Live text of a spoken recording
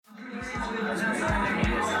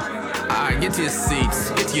Get to your seats.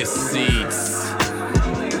 Get to your seats.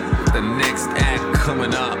 The next act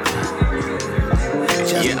coming up.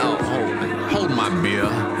 Yeah, hold my beer.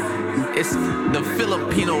 It's the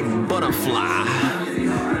Filipino butterfly.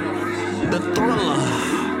 The thriller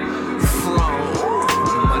from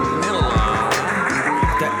Manila.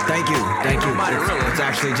 Thank you. It's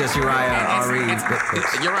actually just Uriah.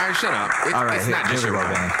 Uriah, shut up. All right, it's not just here we go,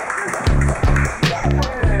 Uriah. man.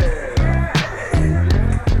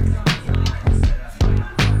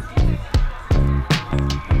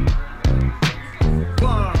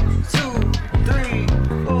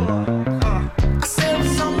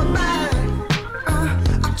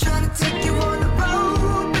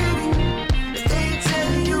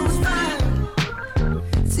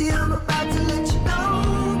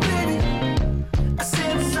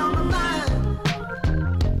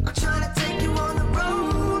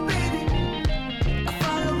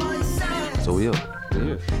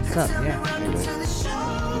 What's up? Yeah.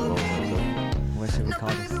 What should we call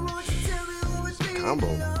this?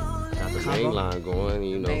 Combo. Got the main line going,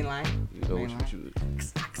 you know. Main line. You know what you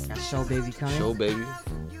got Show Baby coming. Show Baby.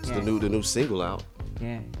 It's the new single out.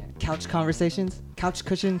 Yeah. Couch conversations. Couch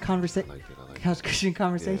cushion conversation. I like it. Couch cushion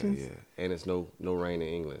conversations. Yeah. And it's no rain in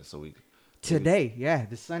England, so we. Today, yeah,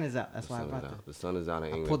 the sun is out. That's why I brought it. The sun is out in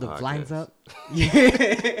England. Pull the podcast. blinds up. Yeah.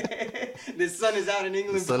 The sun is out in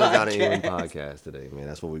England. The sun is out in England podcast today, man.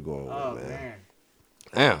 That's what we're going with, man.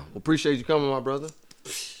 Damn. Well, appreciate you coming, my brother.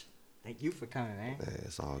 Thank you for coming, man. Yeah,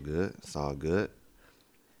 it's all good.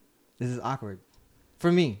 This is awkward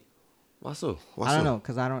for me. Why so? I don't know,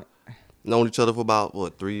 cause I don't. Known each other for about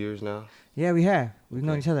 3 years now. Yeah, we have. We've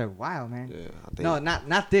known each other a while, man. Yeah, I think. No,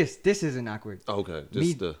 not this. This isn't awkward. Okay,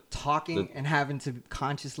 just me talking and having to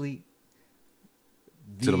consciously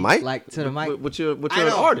to the mic, like to the mic. But you're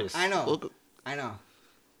an artist. I know.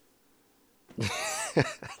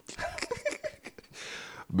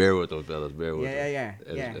 Bear with them, fellas. Bear with them.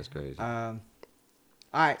 Yeah. That's crazy. All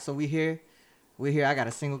right, so we here. I got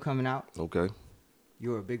a single coming out. Okay.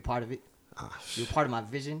 You were a big part of it. You're part of my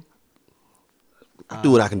vision. I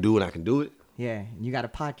do what I can do when I can do it. Yeah, and you got a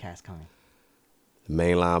podcast coming. The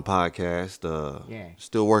Mainline Podcast.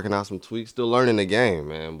 Still working out some tweaks. Still learning the game,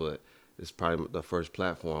 man. But it's probably the first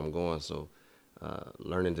platform I'm going. So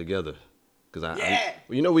learning together. Because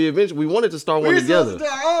we wanted to start one together.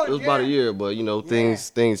 It was about a year, but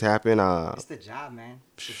things happen. It's the job, man.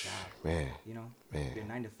 It's the job. Man. Your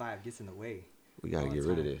 9 to 5 gets in the way. We gotta get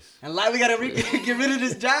rid of this. And we gotta get rid of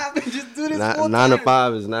this job and just do this full time. 9 to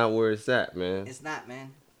 5 is not where it's at, man. It's not,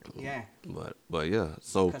 man. Yeah. But yeah.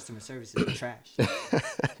 So customer service is trash.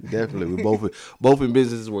 Definitely, we both in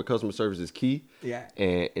businesses where customer service is key. Yeah.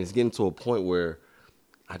 And it's getting to a point where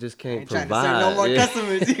I just can't provide. Trying to serve no more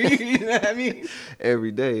customers. You know what I mean?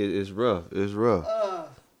 Every day it's rough.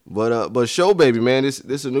 But Show Baby, man, this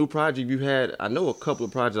is a new project you had. I know a couple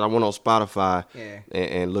of projects. I went on Spotify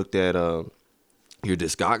and looked at your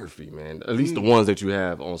discography, man. At least the ones that you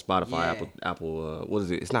have on Spotify, Apple. What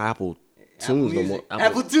is it? It's not Apple Tunes no more.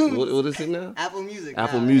 Apple Tunes. What is it now? Apple Music.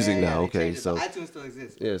 Apple Music now. Okay, so iTunes still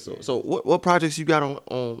exists. Yeah. So what projects you got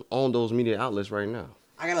on those media outlets right now?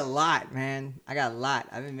 I got a lot, man. I've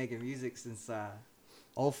been making music since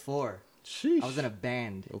 2004. Sheesh. I was in a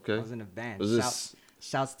band. Okay. I was in a band. Was this?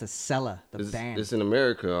 Shouts to Sella, the band. This in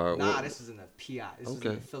America or Nah, this is in the PI. This is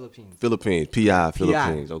in the Philippines. Philippines.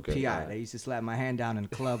 Okay. PI. They used to slap my hand down in the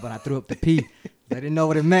club when I threw up the P. I didn't know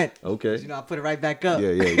what it meant. Okay. I put it right back up.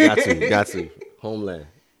 Yeah. Got to. Homeland.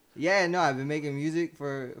 Yeah, no, I've been making music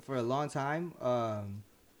for a long time. But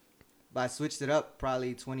I switched it up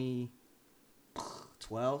probably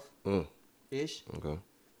 2012 ish. Okay.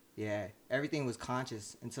 Yeah, everything was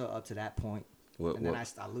conscious until up to that point. Then I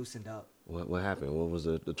loosened up. What happened? What was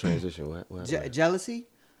the transition? What happened? Jealousy.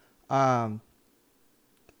 My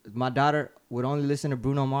daughter would only listen to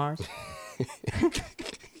Bruno Mars.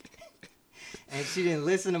 And she didn't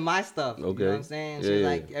listen to my stuff. Okay. You know what I'm saying? She was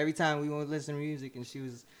like, every time we would listen to music, and she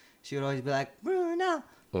would always be like, Bruno.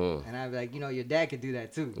 And I'd be like, your dad could do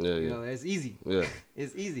that too. Yeah, you know, it's easy. Yeah.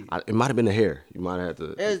 It's easy. It might have been the hair. You might have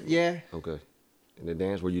had to. Yeah. Okay. And the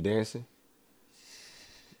dance, were you dancing?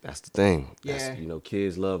 That's the thing. Yeah.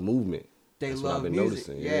 Kids love movement. They That's love what I've been music.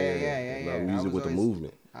 noticing. Yeah. They love music with the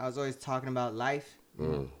movement. I was always talking about life.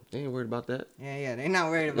 They ain't worried about that. Yeah. They're not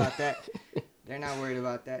worried about that. They're not worried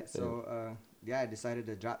about that. So, I decided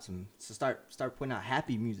to start putting out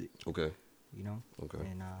happy music. Okay. Okay.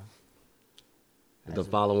 And the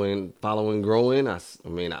following growing.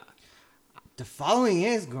 The following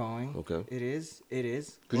is growing. Okay. It is.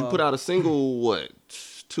 Cause you put out a single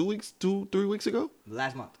 3 weeks ago?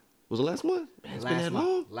 Last month. Was it last month? Man, it's been that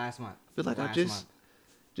long. Last month. I feel like I just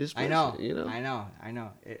Just I know. you know. I know.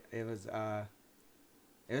 It was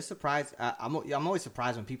surprised. I'm always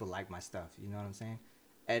surprised when people like my stuff. You know what I'm saying?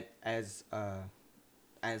 As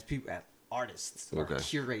people, as artists or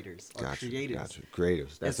curators or creators. Gotcha.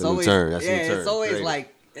 Creators. That's a new term. It's always creative.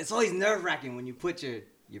 Like it's always nerve wracking when you put your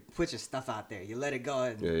stuff out there. You let it go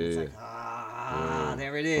and it's like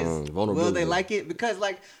there it is. Will they like it? Because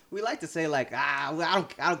like we like to say like I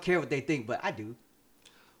don't care what they think, but I do.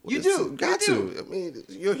 Well, you do. Got to. I mean,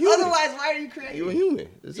 you're human. Otherwise, why are you creating? You're human.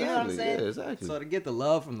 Exactly. You know what I'm saying? Yeah, exactly. So to get the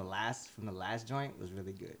love from the last joint was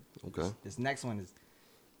really good. Okay. This next one is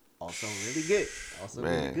also really good.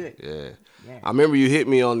 Really good. Yeah. I remember you hit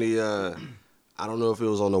me on the I don't know if it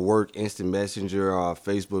was on the work instant messenger or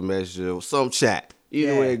Facebook messenger or some chat.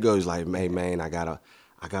 Either way it goes, like, hey man, I got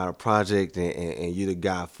a project and you the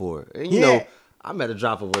guy for it. And you know, I'm at a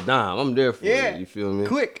drop of a dime. I'm there for it. You feel me?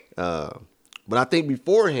 Quick. But I think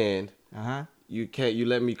beforehand, you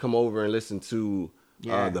let me come over and listen to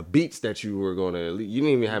the beats that you were gonna. You didn't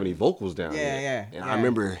even have any vocals down there. And I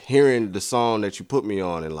remember hearing the song that you put me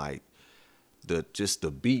on, and like the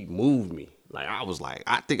beat moved me. Like I was like,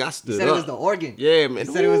 I think I stood up. You said it was the organ. Yeah, man.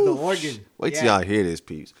 You said it was the organ. Wait till y'all hear this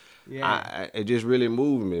piece. Yeah. It just really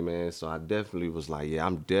moved me, man. So I definitely was like, yeah,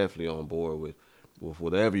 I'm definitely on board with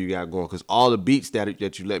whatever you got going, because all the beats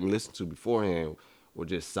that you let me listen to beforehand were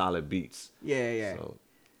just solid beats. Yeah. So,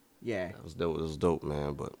 yeah. That was dope. It was dope,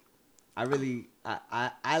 man. But I really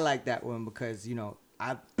I like that one because, you know,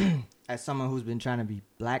 I as someone who's been trying to be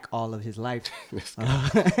black all of his life,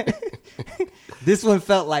 this one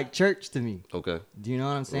felt like church to me. Okay. Do you know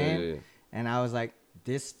what I'm saying? Yeah. And I was like,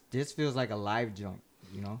 this feels like a live joint,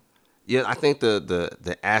 you know? Yeah, I think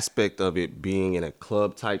the aspect of it being in a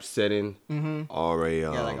club type setting or a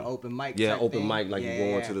like an open mic. Yeah, type open thing. mic, like you're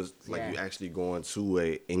going to the you actually going to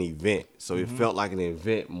an event. So it felt like an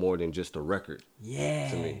event more than just a record. Yeah.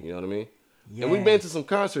 To me, you know what I mean? Yeah. And we've been to some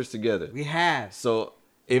concerts together. We have. So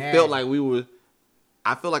it felt like we were.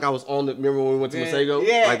 I feel like I was on the. Remember when we went to Masego?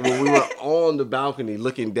 Yeah. Like when we were on the balcony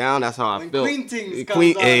looking down. That's how I felt. Queen Things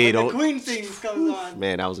comes on. The Queen Things comes on.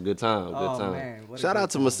 Man, that was a good time. Good time. Man, shout out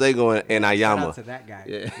to Masego and Ayama. Shout out to that guy.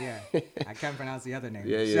 Yeah. I can't pronounce the other name.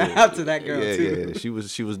 Yeah. Shout out to that girl too. Yeah.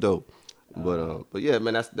 She was dope. But yeah,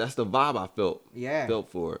 man, that's the vibe I felt. Yeah. Felt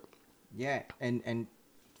for it. Yeah, and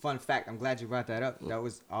fun fact, I'm glad you brought that up. That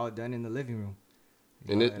was all done in the living room.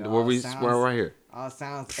 And we're right here. All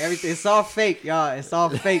sounds, everything. It's all fake, y'all. It's all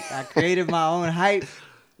fake. I created my own hype.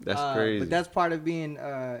 That's crazy. But that's part of being.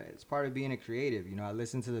 It's part of being a creative. You know, I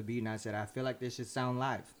listened to the beat and I said, I feel like this should sound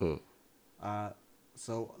live.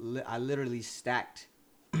 So I literally stacked.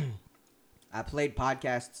 I played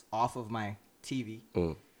podcasts off of my TV,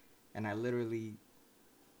 and I literally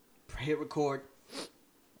hit record,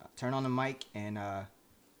 turn on the mic, and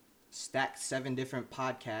stacked 7 different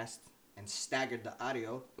podcasts. And staggered the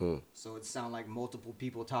audio, so it sound like multiple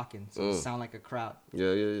people talking, so it sound like a crowd.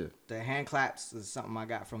 Yeah. The hand claps is something I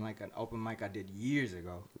got from like an open mic I did years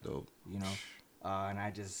ago. Dope. You know, and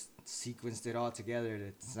I just sequenced it all together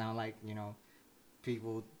to sound like, you know,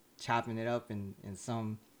 people chopping it up in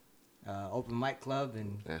some open mic club,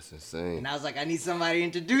 and that's insane. And I was like, I need somebody to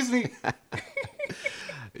introduce me.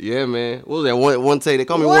 Yeah, man. What was that one take? They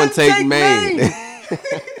call me one take main.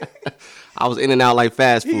 I was in and out like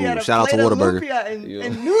fast food. Shout out to Whataburger.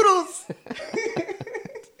 And noodles.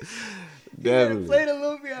 Definitely. Play the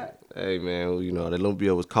lumpia. Hey, man, well, you know, the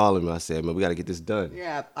lumpia was calling me. I said, man, we got to get this done.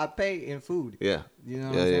 Yeah, I pay in food. Yeah. You know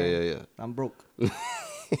what I'm saying? Yeah. I'm broke.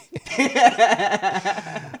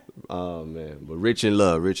 Oh, man. But rich in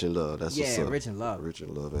love. That's what's up. Rich in love. Rich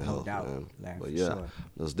in love and no health, doubt. man. But yeah, sure.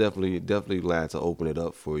 I was definitely glad to open it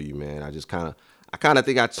up for you, man. I kind of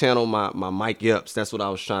think I channeled my Mike Epps. That's what I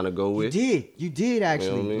was trying to go with. You did actually.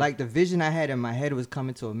 You know what I mean? Like the vision I had in my head was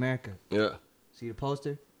Coming to America. Yeah. See the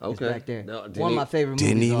poster? Okay. It's back there. No, one of my favorite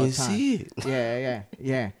movies of all time. Didn't even see it.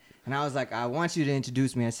 Yeah. And I was like, I want you to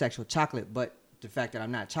introduce me as sexual chocolate, but the fact that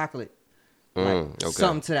I'm not chocolate, like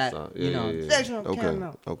something to that, sexual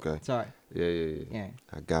caramel. Okay. Sorry. Yeah.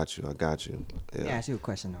 I got you. Yeah. Yeah, ask you a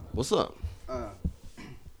question though. What's up?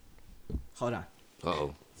 Hold on.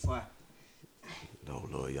 Uh-oh. What? No,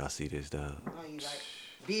 Lord, y'all see this, dog. I know you like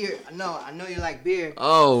beer. I know you like beer.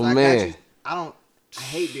 Oh, so man. I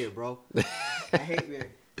hate beer, bro. I hate beer.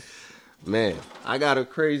 Man, I got a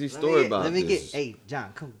crazy story about this. Hey,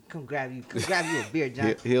 John, come grab you a beer,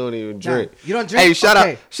 John. He don't even drink. You don't drink? Hey, shout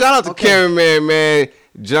out to cameraman, man.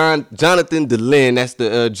 Jonathan DeLynn. That's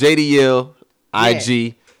the JDL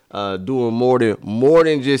IG. Doing more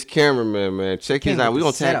than just cameraman, man. Check his out. We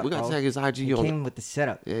gonna tag his IG on. Came with the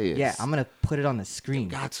setup. Yeah. Yeah, I'm gonna put it on the screen.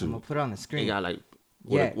 Got to. I'm gonna put it on the screen. He got like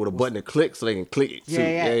with a button to click so they can click it too.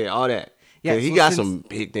 Yeah, all that. Yeah, he got some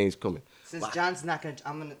big things coming. Since John's not gonna,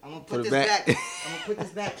 I'm gonna put this back. I'm gonna put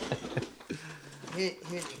this back. Here,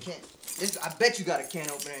 you can't. I bet you got a can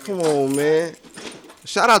opener. Come on, man.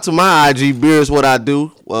 Shout out to my IG beers. What I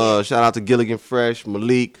do. Shout out to Gilligan Fresh,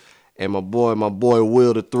 Malik, and my boy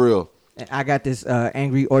Will the Thrill. And I got this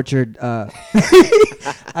Angry Orchard.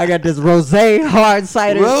 I got this rosé hard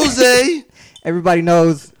cider. Rosé. Everybody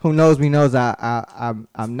who knows me knows I'm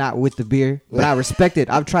not with the beer, but I respect it.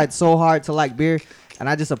 I've tried so hard to like beer, and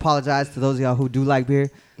I just apologize to those of y'all who do like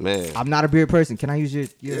beer. Man, I'm not a beer person. Can I use your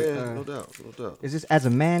no doubt. Is this as a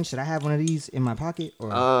man? Should I have one of these in my pocket?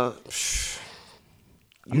 Or I'm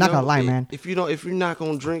not gonna lie, man. If you're not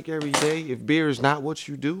gonna drink every day, if beer is not what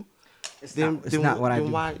you do, it's not what I do.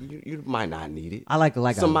 Why you might not need it. I like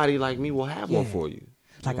somebody like me will have one for you.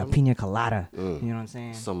 Like a pina colada. You know what I'm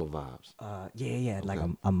saying? Summer vibes. Yeah. Like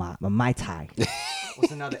a Mai Tai.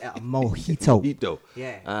 What's another? A mojito. Mojito.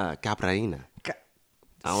 Yeah. Capraina.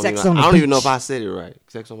 I Sex don't on the beach. even know if I said it right.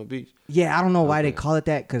 Sex on the beach. Yeah, I don't know why they call it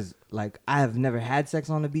that, because like I have never had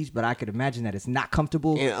sex on the beach, but I could imagine that it's not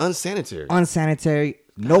comfortable and unsanitary.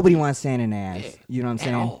 Nobody wants sand in their ass. You know what I'm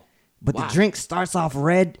saying? All. But the drink starts off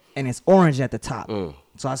red and it's orange at the top.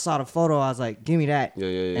 So I saw the photo. I was like, "Give me that."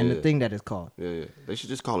 Yeah. And the thing that it's called. Yeah. They should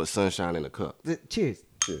just call it sunshine in a cup. Cheers.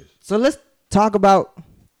 So let's talk about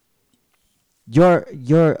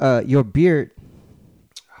your beard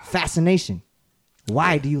fascination.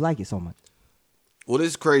 Why do you like it so much? Well, this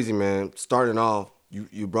is crazy, man. Starting off,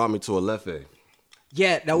 you brought me to a Leffe.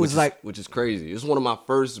 Yeah, that was which is crazy. It's one of my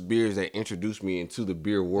first beers that introduced me into the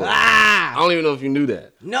beer world. I don't even know if you knew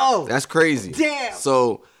that. No. That's crazy. Damn.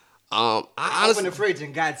 So, I opened the fridge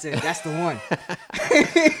and God said, "That's the one."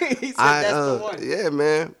 He said, "That's the one." Yeah,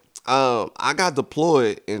 man. I got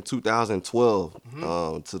deployed in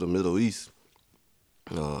 2012 to the Middle East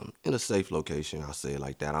in a safe location. I'll say it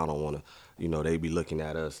like that. I don't want to. They be looking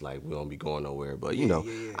at us like we don't be going nowhere. But,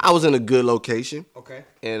 I was in a good location. Okay.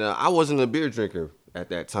 And I wasn't a beer drinker at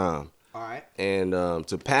that time. All right. And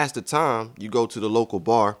to pass the time, you go to the local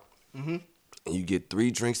bar and you get 3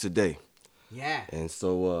 drinks a day. Yeah. And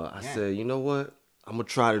so I said, you know what? I'm going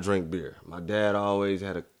to try to drink beer. My dad always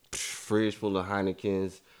had a fridge full of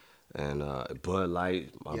Heinekens and Bud Light.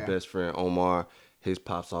 My best friend, Omar, his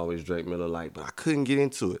pops always drank Miller Lite, but I couldn't get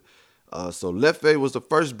into it. So Leffe was the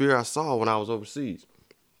first beer I saw when I was overseas.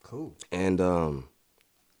 Cool. And,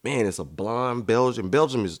 man, it's a blonde Belgian.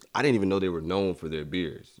 Belgium is, I didn't even know they were known for their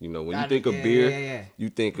beers. When you think of beer, you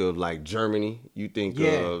think of like Germany. You think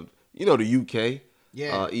of, the UK.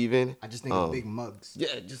 Yeah. Even. I just think of big mugs.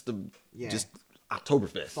 Yeah, just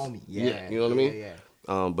Oktoberfest. Foamy. Yeah. You know what I mean?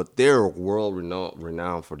 Yeah. But they're world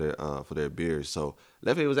renowned for their beers. So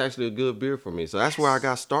Leffe was actually a good beer for me. So that's where I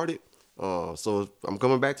got started. So I'm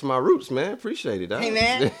coming back to my roots, man. Appreciate it. Hey,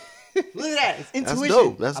 man. Look at that. It's intuition. That's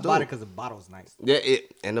dope. That's I dope. bought it because the bottle's nice. Yeah,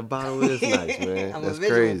 and the bottle is nice, man. I'm That's a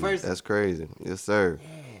visual crazy. person. That's crazy. Yes, sir. Yeah.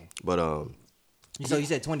 But So you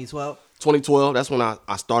said 2012? 2012. That's when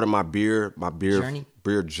I started my beer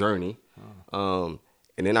journey. Oh.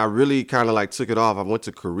 And then I really kind of like took it off. I went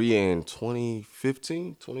to Korea in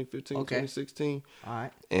 2015, Okay. 2016. All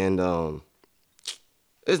right. And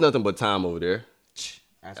there's nothing but time over there.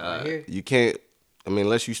 That's right here. You can't,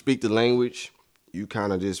 unless you speak the language, you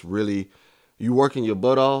kind of just really, you working your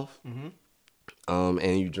butt off, and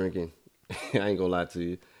you drinking. I ain't gonna lie to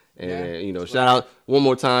you. And shout out one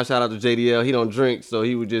more time. Shout out to JDL. He don't drink, so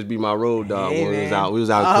he would just be my road dog when we was out. We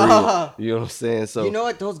was out in Korea. You know what I'm saying? So you know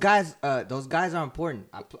what? Those guys are important.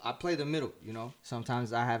 I play the middle.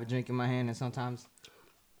 Sometimes I have a drink in my hand, and sometimes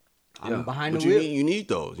I'm behind the wheel. You need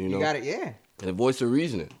those. You got it. Yeah. And the voice of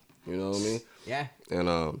reasoning. You know what I mean? Yeah.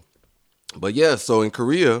 And but yeah. So in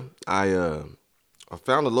Korea, I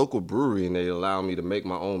found a local brewery and they allowed me to make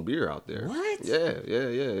my own beer out there. What?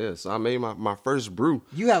 Yeah. So I made my first brew.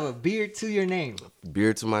 You have a beer to your name.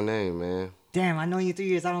 Beer to my name, man. Damn, I know you 3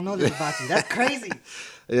 years. I don't know this about you. That's crazy.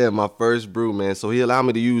 Yeah, my first brew, man. So he allowed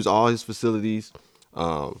me to use all his facilities.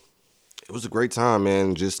 It was a great time,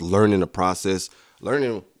 man. Just learning the process,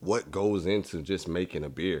 learning what goes into just making a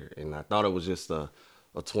beer. And I thought it was just a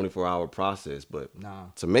 24-hour process, but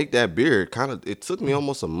to make that beer, it took me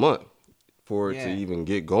almost a month for it to even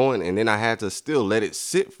get going, and then I had to still let it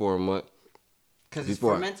sit for a month. Because it's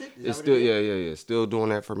fermented? It's still, yeah. Still doing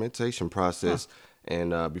that fermentation process.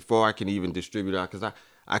 And before I can even distribute it, because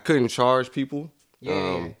I couldn't charge people,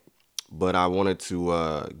 but I wanted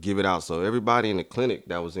to give it out. So everybody in the clinic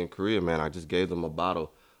that was in Korea, man, I just gave them a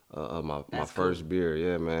bottle of my first beer.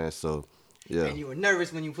 Yeah, man. So, yeah. And you were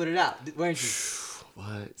nervous when you put it out, weren't you?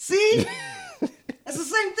 What? See? That's the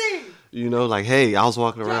same thing. You know, like, hey, I was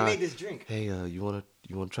walking around. I made this drink. Hey, you wanna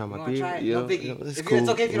try my beer? Try it? No biggie. It's if cool. It's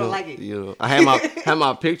okay if you don't like it. You know, I had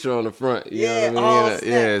my picture on the front. You know what I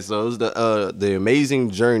mean? Yeah. So it was the Amazing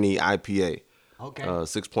Journey IPA. Okay.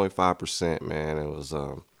 6.5%, man. It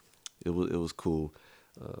was cool.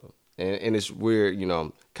 And it's weird, you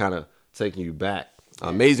know, kind of taking you back.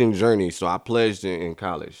 Amazing Journey. So I pledged in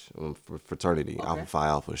college for fraternity, Alpha Phi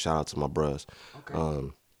Alpha. Shout out to my bros. Okay.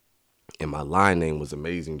 And my line name was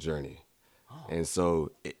Amazing Journey. Oh. And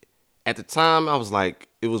so at the time, I was like,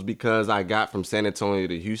 it was because I got from San Antonio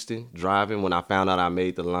to Houston driving. When I found out I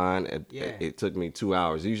made the line, it took me 2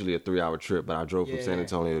 hours, usually a 3-hour trip, but I drove from San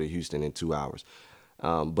Antonio to Houston in 2 hours.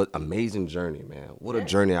 But amazing journey, man. What a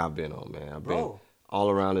journey I've been on, man. I've been all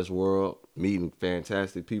around this world, meeting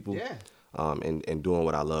fantastic people, and doing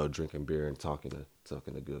what I love, drinking beer and talking to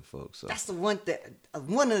good folks. So. That's the one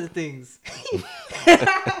of the things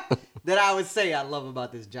that I would say I love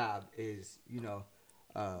about this job is, you know,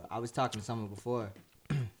 I was talking to someone before.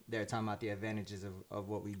 They were talking about the advantages of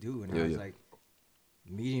what we do, and I was like,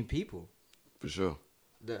 meeting people. For sure.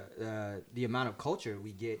 The amount of culture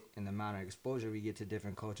we get and the amount of exposure we get to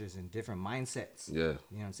different cultures and different mindsets. Yeah. You know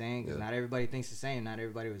what I'm saying? Because not everybody thinks the same. Not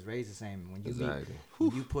everybody was raised the same.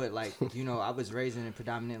 When you put, like, you know, I was raised in a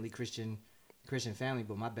predominantly Christian family,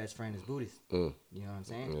 but my best friend is Buddhist. You know what I'm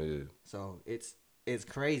saying? Yeah. So it's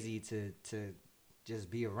crazy to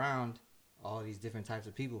just be around all these different types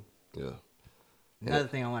of people. Yeah. Another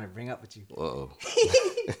thing I want to bring up with you. Uh-oh.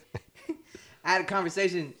 I had a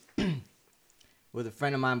conversation with a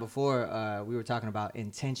friend of mine before. We were talking about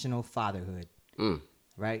intentional fatherhood.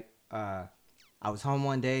 Right? I was home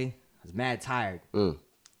one day. I was mad tired. And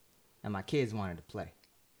my kids wanted to play.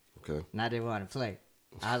 Okay. And I didn't want to play.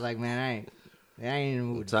 I was like, man, I ain't in the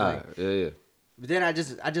mood to play. Yeah. But then I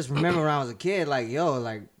just remember when I was a kid, like, yo,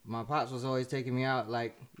 like, my pops was always taking me out,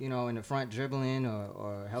 like, you know, in the front dribbling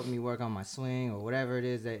or helping me work on my swing or whatever it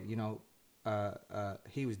is that, you know,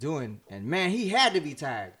 he was doing. And, man, he had to be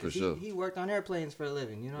tired. Because he worked on airplanes for a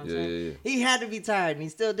living, you know what I'm saying? Yeah. He had to be tired, and he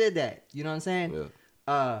still did that. You know what I'm saying?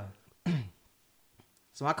 Yeah.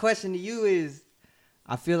 So my question to you is,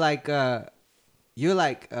 I feel like you're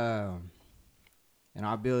like, in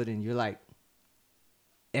our building, you're like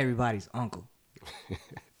everybody's uncle.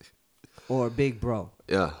 Or big bro.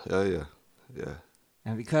 Yeah.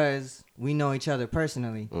 And because we know each other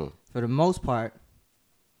personally, for the most part,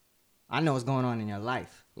 I know what's going on in your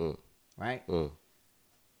life, right?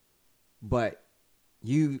 But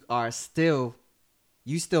you still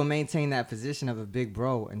maintain that position of a big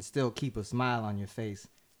bro and still keep a smile on your face,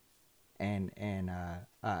 and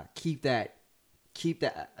keep that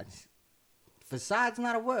facade's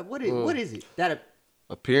not a word. What is it? That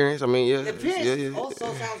appearance? I mean, yeah. Appearance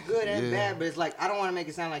also sounds good and bad, but it's like, I don't want to make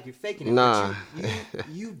it sound like you're faking it. Nah. But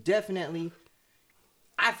you definitely,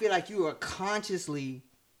 I feel like you consciously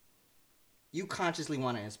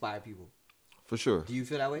want to inspire people. For sure. Do you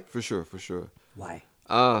feel that way? For sure. Why?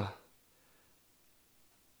 Well,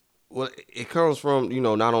 it comes from, you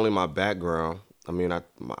know, not only my background. I mean, I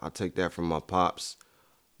take that from my pops,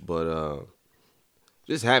 but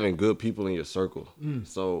just having good people in your circle.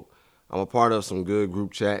 So I'm a part of some good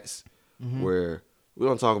group chats where we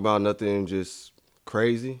don't talk about nothing just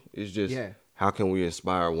crazy. It's just how can we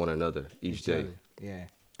inspire one another each day. Yeah.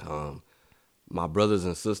 My brothers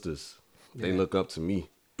and sisters, they look up to me.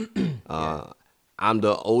 I'm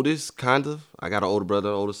the oldest, kind of. I got an older brother,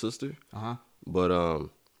 an older sister. But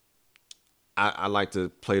I like to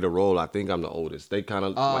play the role. I think I'm the oldest. They kind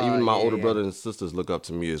of, even my older brothers and sisters look up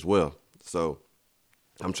to me as well. So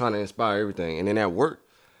I'm trying to inspire everything. And then at work,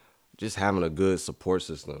 just having a good support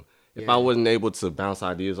system. If I wasn't able to bounce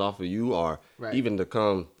ideas off of you or even to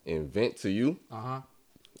come and vent to you,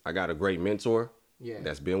 I got a great mentor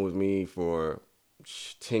that's been with me for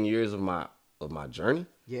 10 years of my journey.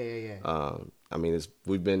 I mean,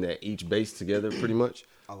 we've been at each base together pretty much.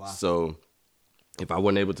 So if I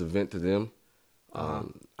wasn't able to vent to them,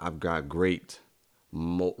 I've got great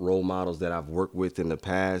role models that I've worked with in the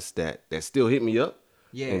past that still hit me up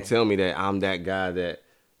and tell me that I'm that guy that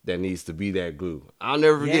needs to be that glue. I'll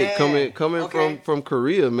never forget coming from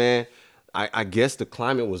Korea, man. I guess the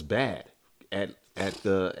climate was bad in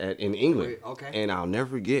England. And I'll never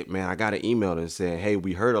forget, man, I got an email that said, hey,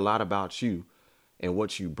 we heard a lot about you and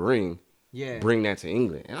what you bring. Bring that to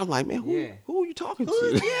England. And I'm like, man, who are you talking to? What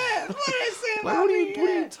are they saying about me? What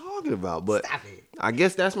are you talking about? But I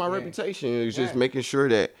guess that's my reputation. It's just making sure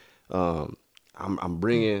that I'm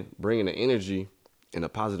bringing the energy and the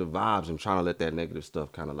positive vibes and trying to let that negative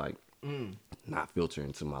stuff kind of like not filter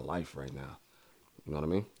into my life right now. You know what I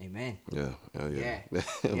mean? Amen. Yeah. Yeah.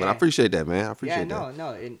 But I appreciate that, man. I appreciate that.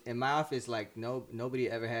 No. In my office, like nobody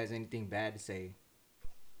ever has anything bad to say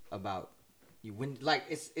about you. When like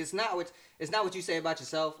it's not what you say about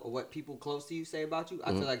yourself or what people close to you say about you.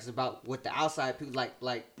 I feel like it's about what the outside people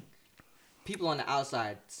like people on the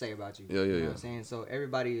outside say about you. Yeah. You know what I'm saying? So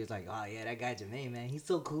everybody is like, oh yeah, that guy Jermaine, man, he's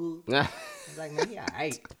so cool. I was like, man, he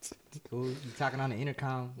alright. Cool. You talking on the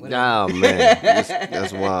intercom? Whatever. Nah, man,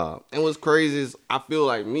 that's wild. And what's crazy is I feel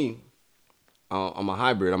like me. I'm a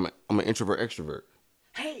hybrid. I'm an introvert extrovert.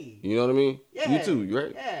 Hey. You know what I mean? Yeah. You too,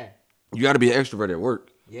 right? Yeah. You got to be an extrovert at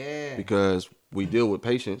work. Yeah. Because we deal with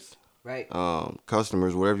patients, right?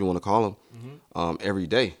 Customers, whatever you want to call them, every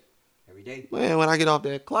day. Every day. Man, when I get off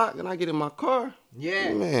that clock and I get in my car,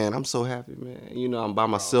 man, I'm so happy, man. You know, I'm by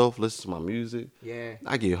myself, listen to my music. Yeah.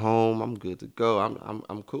 I get home, I'm good to go.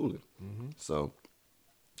 I'm cooling. So,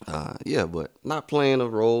 but not playing a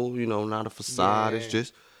role, you know, not a facade. It's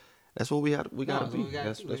just that's what we gotta be.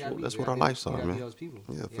 That's what our lives are, man.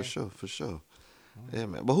 Yeah, for sure. Yeah,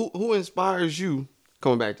 man. But who inspires you?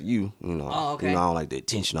 Coming back to you, you know. Oh, okay. You know, I don't like the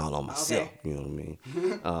attention all on myself. Okay. You know what I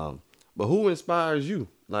mean? But who inspires you,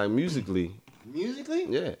 like musically? Musically?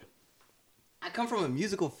 Yeah. I come from a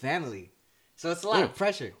musical family, so it's a lot of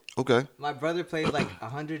pressure. Okay. My brother plays like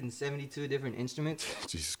 172 different instruments.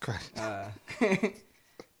 Jesus Christ.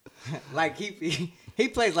 Like he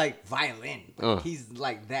plays like violin. Like he's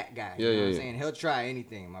like that guy. You know what I'm saying? He'll try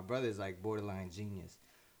anything. My brother's like borderline genius.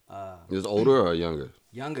 Is older or younger?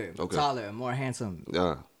 Younger, okay. Taller, more handsome.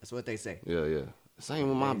 Yeah. That's what they say. Yeah. Same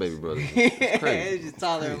with my baby brother. It's crazy. It's just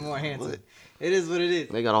taller and more handsome. What? It is what it is.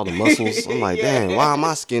 They got all the muscles. I'm like, dang, why am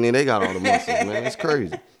I skinny? They got all the muscles, man. It's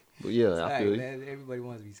crazy. But yeah, I feel you. Man. Everybody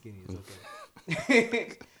wants to be skinny. It's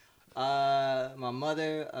okay. My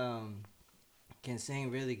mother can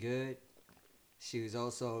sing really good. She was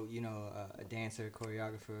also, you know, a dancer,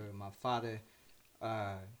 choreographer. My father,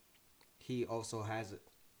 he also has.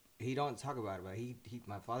 He don't talk about it, but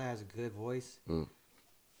my father has a good voice.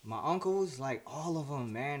 My uncles, like all of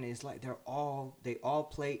them, man, it's like they all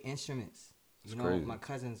play instruments. You know, crazy. My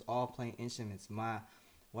cousins all play instruments.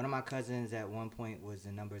 One of my cousins at one point was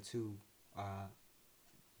the number 2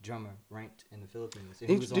 drummer ranked in the Philippines.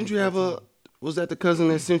 Didn't you have was that the cousin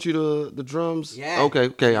that sent you the drums? Yeah.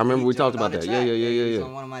 Okay. I remember we talked about that. Yeah. He was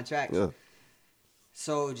on one of my tracks. Yeah.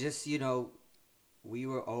 So just, you know, we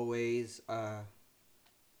were always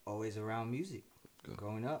around music. Good.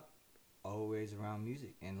 Growing up, always around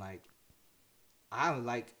music. And like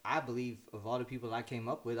I believe of all the people I came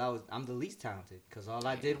up with, I'm the least talented because all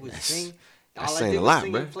I did was sing. That's saying a lot,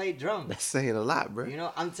 bro. And play drums. That's saying a lot, bro. You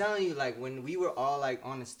know, I'm telling you, like when we were all like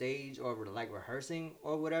on the stage or like rehearsing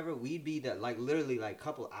or whatever, we'd be like literally like a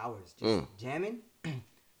couple hours just jamming.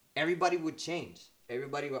 Everybody would change.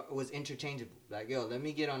 Everybody was interchangeable. Like, yo, let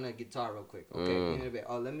me get on the guitar real quick. Okay,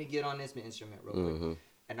 oh, let me get on this instrument real quick.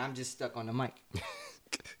 And I'm just stuck on the mic.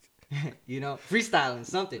 You know, freestyling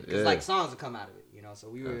something because like songs would come out of it. You know, so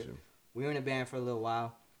we were in a band for a little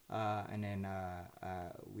while, and then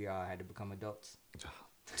we all had to become adults.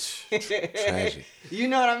 Tragic. You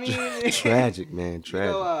know what I mean? Tragic, man.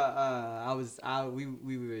 Tragic. You know,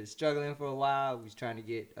 we were struggling for a while. We was trying to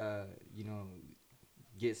get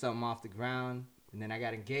get something off the ground, and then I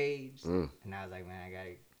got engaged, and I was like, man, I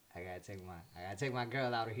gotta take my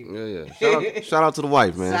girl out of here. Yeah. Shout out to the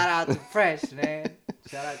wife, man. Shout out to Fresh, man.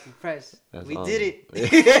 Shout out to Fresh. We awesome. did it.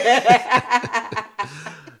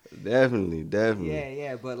 Definitely.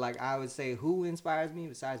 Yeah. But like I would say, who inspires me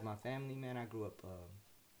besides my family, man? I grew up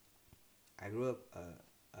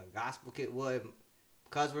a gospel kid. Well,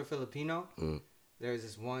 because we're Filipino, there's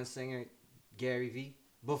this one singer, Gary V.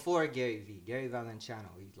 Before Gary Valenciano,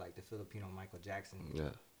 he's like the Filipino Michael Jackson. Yeah.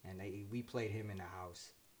 And we played him in the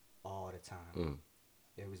house all the time.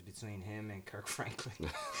 It was between him and Kirk Franklin.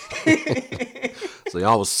 So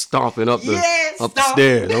y'all was stomping up the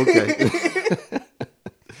stairs. Okay.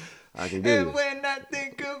 I can do it. And when I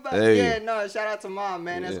think about shout out to Mom,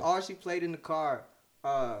 man. That's all she played in the car.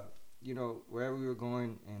 You know, wherever we were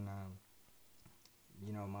going, and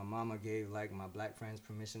you know, my mama gave like my black friends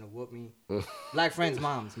permission to whoop me. Black friends'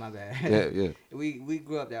 moms, my bad. Yeah. We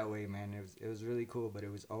grew up that way, man. It was really cool, but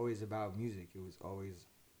it was always about music. It was always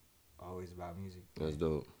about music. That's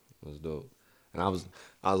dope. And I was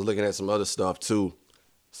looking at some other stuff too.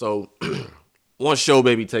 So once Show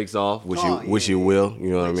Baby takes off, which you will, you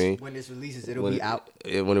know what I mean? When this releases, it'll be out.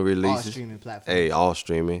 When it releases. All streaming platforms. Hey, all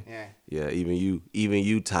streaming. Yeah. Yeah, even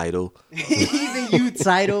you Tidal. Even you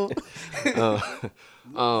Tidal.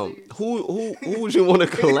 Who would you want to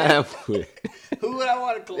collab with? Who would I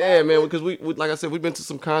want to collab with? Yeah, man, because we like I said, we've been to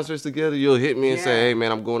some concerts together. You'll hit me and say, hey,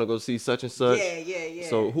 man, I'm going to go see such and such. Yeah.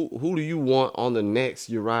 So who do you want on the next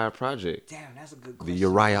Uriah project? Damn, that's a good question. The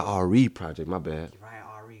Uriah RE project, my bad. Uriah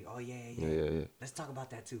RE. Oh, yeah. Yeah. Let's talk about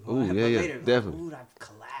that, too. Ooh, yeah, later, definitely. Who would I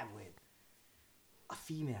collab with? A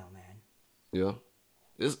female, man. Yeah.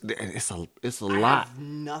 It's a I lot. have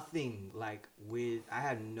nothing like with. I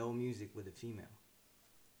have no music with a female.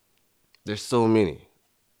 There's so many.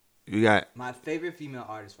 You got my favorite female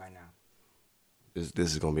artist right now.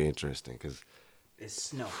 This is gonna be interesting because it's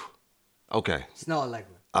Snow. Okay. Snow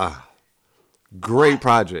Allegra. Great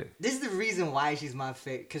project. This is the reason why she's my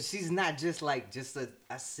favorite, because she's not just a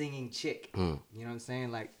singing chick. You know what I'm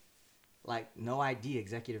saying? Like No ID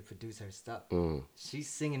executive produced her stuff. She's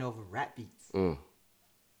singing over rap beats.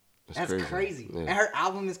 That's crazy. Yeah. And her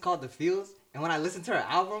album is called The Feels. And when I listen to her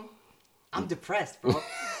album, I'm depressed, bro.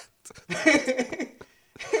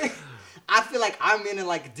 I feel like I'm in a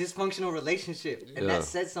dysfunctional relationship, and that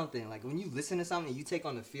says something. Like when you listen to something, you take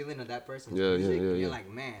on the feeling of that person's music. You're like,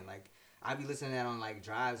 man, I be listening to that on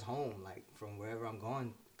drives home, from wherever I'm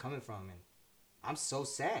coming from, and I'm so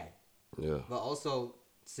sad. Yeah. But also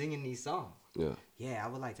singing these songs. Yeah. Yeah, I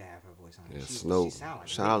would like to have her voice on it. Yeah, Snow.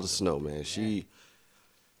 Shout out to Snow, man. Yeah.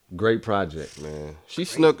 Great project, man. She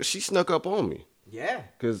snuck up on me. Yeah.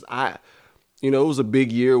 Cause it was a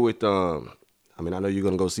big year with I know you're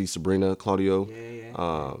gonna go see Sabrina Claudio.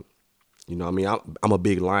 Yeah. I'm a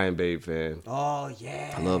big Lion Babe fan. Oh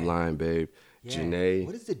yeah. I love Lion Babe. Yeah. Janae.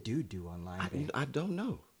 What does the dude do on Lion Babe? I don't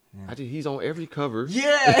know. Yeah. He's on every cover.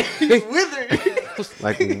 Yeah, he's with her.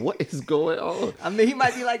 Like, what is going on? He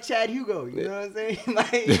might be like Chad Hugo. You know what I'm saying?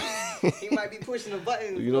 He might be pushing the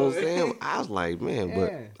buttons. You know what I'm saying? I was like, man,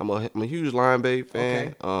 but I'm a huge Lion Babe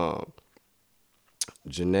fan. Okay.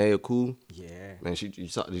 Janae cool. Yeah. Man, did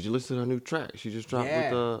you listen to her new track? She just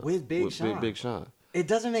dropped with Big Sean. It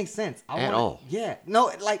doesn't make sense at all. Yeah.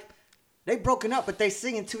 No, they broken up, but they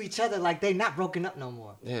singing to each other like they not broken up no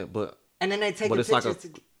more. Yeah, but. And then they take. But it's like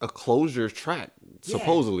a closure track,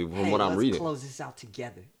 supposedly, from what I'm reading. Let's close this out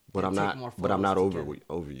together. But I'm not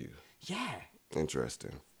over you. Yeah.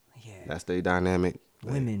 Interesting. Yeah. That's their dynamic.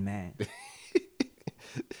 Women, man.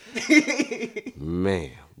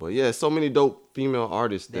 Man, but yeah, so many dope female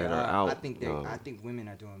artists that are out. I think women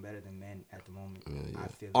are doing better than men at the moment. Yeah. I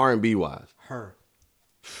feel R&B wise. Her.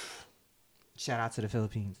 Shout out to the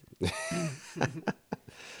Philippines.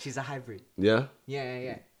 She's a hybrid. Yeah.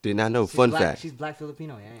 Yeah. Did not know. Fun fact. She's black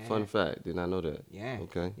Filipino. Yeah. Fun fact. Did not know that. Yeah.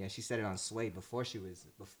 Okay. Yeah, she said it on Sway before she was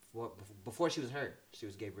heard. She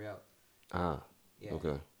was Gabrielle. Ah. Yeah.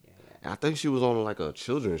 Okay. I think she was on a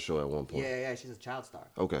children's show at one point. Yeah, she's a child star.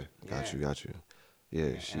 Okay, got you.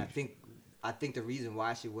 Yeah, and I think the reason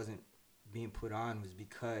why she wasn't being put on was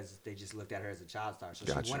because they just looked at her as a child star. So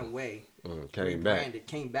she went away, came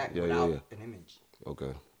back without an image.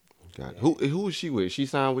 Okay, got it. Who is she with? She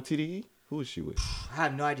signed with TDE? Who is she with? I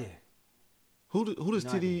have no idea. Who is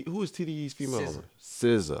TDE? Who is TDE's female?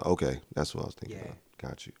 SZA. Okay, that's what I was thinking about.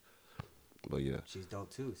 Got you. But yeah, she's dope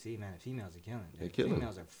too. See, man, the females are killing. They killing.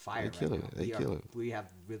 Females are fire. They killing. We have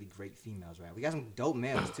really great females, right? We got some dope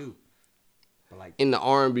males too. But in the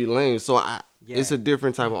R&B lane, so it's a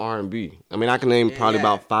different type of R&B. I can name probably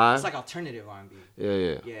about 5. It's like alternative R&B.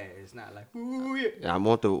 Yeah. Yeah, it's not like ooh yeah. Yeah, I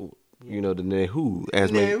want the the Nehu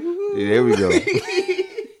as me. Yeah, there we go.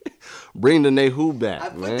 Bring the Nehu back. I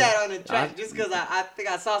put that on the track just because I think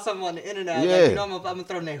I saw something on the internet. Yeah. I'm gonna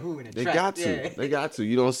throw Nehu in the track. They got to.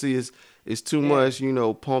 You don't see it's too much,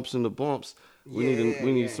 pumps in the bumps. We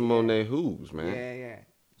need some more Nehus, man. Yeah.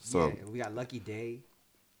 So we got Lucky Day.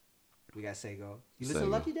 We got Sego. You listen to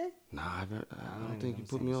Lucky Day? Nah, I don't think you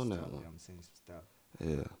put me on that one. I'm saying some stuff.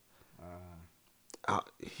 Yeah.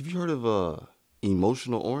 Have you heard of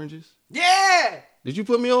Emotional Oranges? Yeah. Did you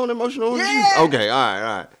put me on Emotional Oranges? Yeah. Okay, all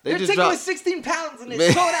right. They're taking with 16 pounds and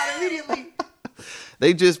it's sold out immediately.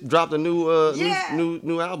 They just dropped a new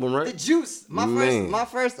album, right? The Juice. My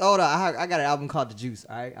first. Hold on, I got an album called The Juice.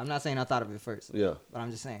 All right, I'm not saying I thought of it first. Yeah. But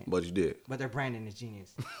I'm just saying. But you did. But their branding is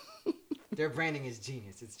genius. Their branding is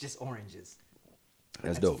genius. It's just oranges.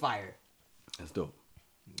 That's dope. Fire. That's dope.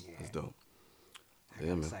 Yeah. That's dope.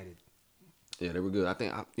 I'm excited. Yeah, they were good. I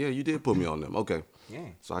think, you did put me on them. Okay. Yeah.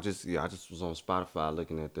 So I just was on Spotify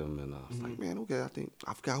looking at them, and I was like, man, okay,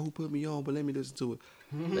 I forgot who put me on, but let me listen to it.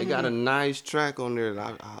 They got a nice track on there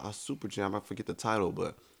that I super jam. I forget the title,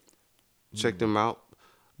 but check them out.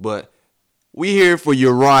 But we here for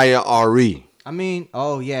Uriah RE.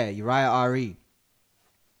 Uriah RE.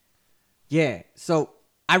 Yeah. So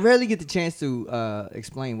I rarely get the chance to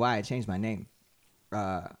explain why I changed my name.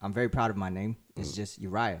 I'm very proud of my name. It's just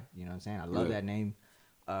Uriah. You know what I'm saying? I love that name.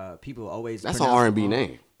 People always. That's an R&B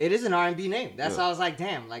name. It is an R&B name. That's why I was like,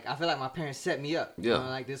 damn. Like I feel like my parents set me up. You know,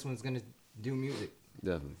 like this one's gonna do music.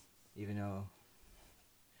 Definitely. Even though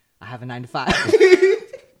I have a 9 to 5.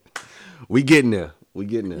 We getting there.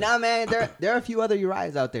 Nah, man. There are a few other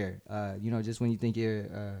Uriahs out there. You know, just when you think you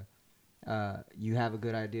have a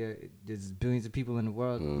good idea, there's billions of people in the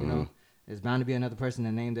world. You know, there's bound to be another person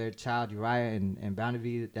that named their child Uriah, and bound to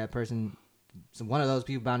be that person. So one of those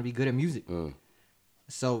people bound to be good at music.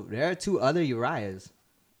 So there are 2 other Uriahs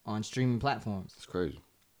on streaming platforms. It's crazy.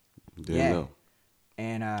 Didn't know.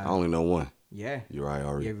 And I only know one. Yeah. Uriah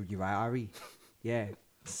Ari. Yeah, Uriah Ari. Yeah.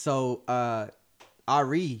 So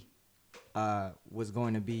Ari was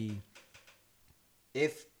going to be,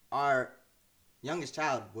 if our youngest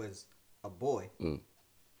child was a boy, I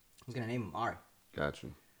was gonna name him Ari. Got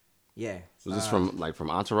you. Yeah. Was this from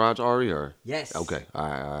Entourage Ari or? Yes. Okay. All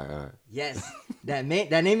right. Yes. that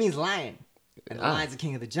name means lion. And the lion's the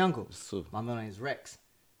king of the jungle. So. My middle name is Rex.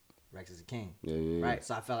 Rex is a king. Yeah. Right?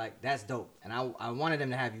 So I felt like that's dope. And I wanted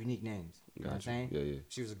them to have unique names. You know what I'm saying? Yeah.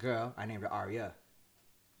 She was a girl. I named her Arya.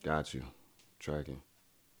 Got you. Tracking.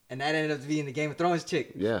 And that ended up being the Game of Thrones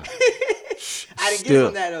chick. Yeah. I didn't give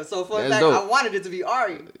him that though. So fun fact, dope. I wanted it to be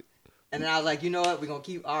Ari. And then I was like, you know what? We're going to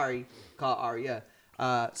keep Ari, call Arya.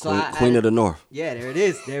 Queen of the North. Yeah, there it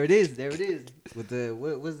is. With the,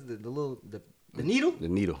 what was the little, the needle? The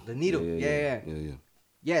needle.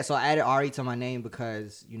 Yeah, so I added Ari to my name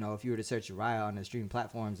because, you know, if you were to search Uriah on the streaming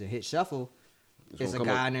platforms and hit shuffle, it's a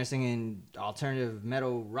guy in there singing alternative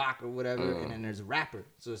metal rock or whatever, and then there's a rapper.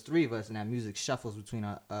 So it's 3 of us, and that music shuffles between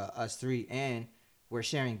us 3, and we're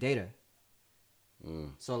sharing data.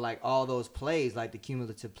 So like all those plays, like the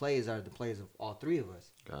cumulative plays, are the plays of all 3 of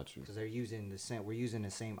us. Got you. Because we're using the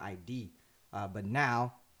same ID. But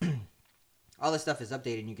now all this stuff is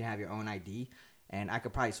updated, and you can have your own ID. And I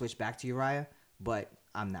could probably switch back to Uriah, but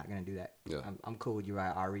I'm not gonna do that. Yeah. I'm cool with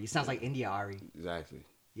Uriah Ari. It sounds like India Ari. Exactly.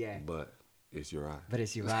 Yeah. But it's Uriah.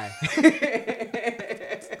 Uriah.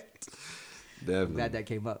 Definitely. I'm glad that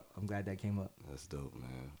came up. That's dope,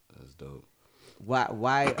 man. That's dope.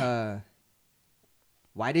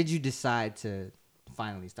 Why did you decide to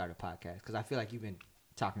finally start a podcast? Because I feel like you've been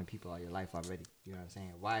talking to people all your life already. You know what I'm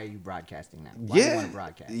saying? Why are you broadcasting now? Why do you want to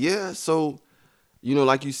broadcast? Yeah. So, you know,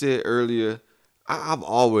 like you said earlier, I've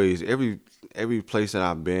always, every place that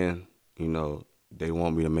I've been, you know, they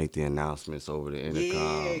want me to make the announcements over the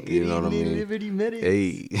intercom. Yeah, you know what I mean? Liberty Minutes.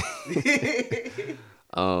 Hey.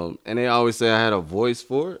 And they always say I had a voice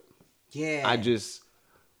for it. Yeah. I didn't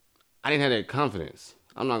have that confidence.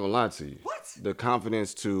 I'm not gonna lie to you. What? The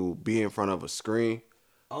confidence to be in front of a screen,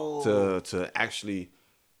 to actually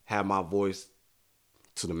have my voice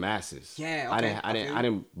to the masses. Yeah, okay. I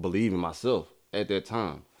didn't believe in myself at that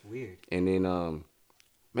time. Weird. And then,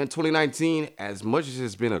 man, 2019, as much as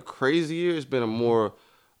it's been a crazy year, it's been a more,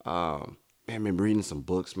 man, I've been reading some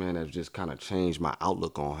books, man, that just kind of changed my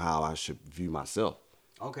outlook on how I should view myself.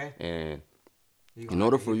 Okay. And in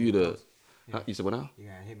order for you to, you said what now? You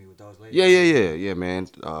gotta hit me with those later. Yeah, man.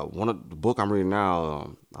 One of the book I'm reading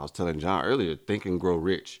now, I was telling John earlier, Think and Grow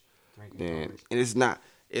Rich. And it's to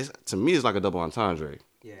me, it's like a double entendre.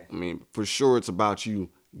 Yeah. I mean, for sure, it's about you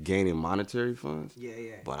gaining monetary funds. Yeah.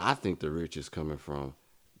 But I think the rich is coming from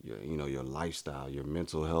your lifestyle, your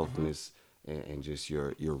mental healthness, and just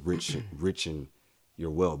your rich in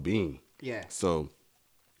your well-being. Yeah. So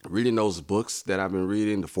reading those books that I've been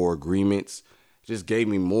reading, the 4 Agreements, just gave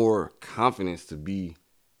me more confidence to be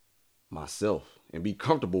myself and be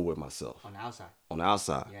comfortable with myself. On the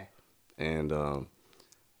outside. Yeah. And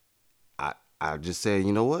I just said,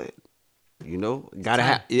 you know what? You know, gotta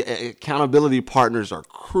have accountability partners are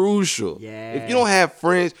crucial. Yeah. If you don't have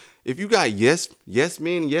friends, if you got yes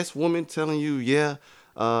men, yes women telling you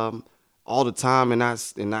all the time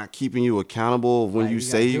and not keeping you accountable when you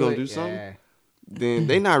say you're gonna do something, then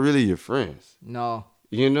they not really your friends. No.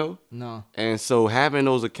 You know? No. And so having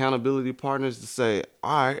those accountability partners to say,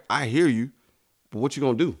 all right, I hear you, but what you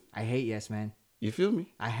gonna do? I hate yes man. You feel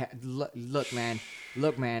me? Look, man.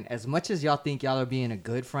 As much as y'all think y'all are being a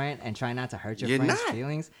good friend and try not to hurt your friends'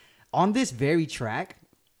 feelings, on this very track,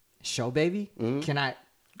 Show Baby, can I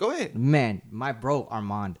go ahead? Man, my bro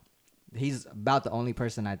Armand, he's about the only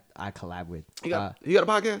person I collab with. He got a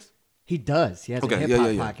podcast? He does. He has a hip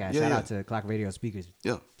hop podcast. Yeah, Shout out to Clock Radio Speakers.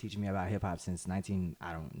 Yeah, teaching me about hip hop since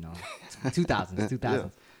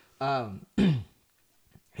 2000s.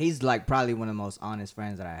 He's like probably one of the most honest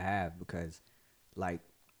friends that I have because. Like,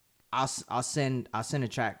 I'll send a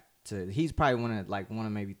track to. He's probably one of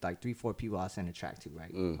maybe 3-4 people I'll send a track to,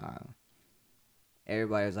 right?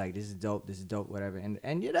 everybody was like, this is dope, whatever.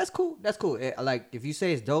 And yeah, that's cool. Like, if you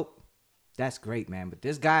say it's dope, that's great, man. But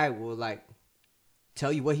this guy will, like,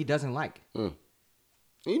 tell you what he doesn't like. You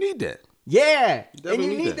need that. Yeah, and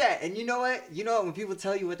you need that. And you know what? When people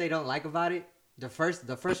tell you what they don't like about it, the first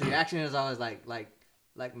reaction is always like,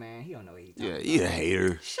 man, he don't know what he's talking about. Yeah, you a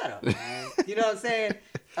hater. Shut up, man. You know what I'm saying?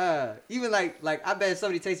 Even like I bet if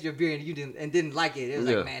somebody tasted your beer and you didn't like it, it was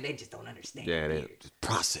like, man, they just don't understand. Yeah, that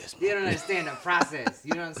process. Man. They don't understand the process.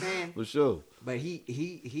 You know what I'm saying? For sure. But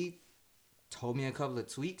he told me a couple of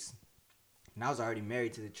tweaks, and I was already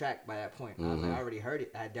married to the track by that point. I was like, I already heard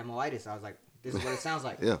it. I had demoitis. I was like, this is what it sounds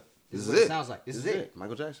like. Yeah. This is what it sounds like. This is it.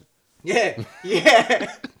 Michael Jackson. Yeah.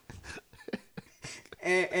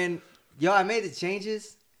 and yo, I made the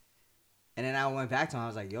changes, and then I went back to him. I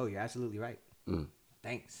was like, yo, you're absolutely right.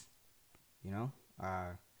 Thanks. There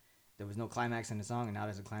was no climax in the song, and now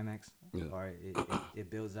there's a climax. Yeah. Or it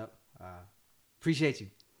builds up. Appreciate you.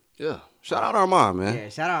 Yeah. Shout out Armand, man. Yeah,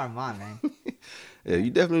 shout out Armand, man. Yeah, you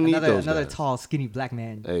definitely need those Another guys. tall, skinny black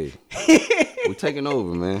man. Hey, we're taking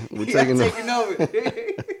over, man. We're taking over.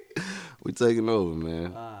 We're taking over,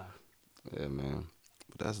 man. Yeah, man.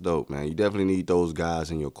 But that's dope, man. You definitely need those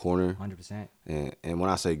guys in your corner. 100%. And when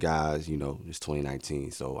I say guys, it's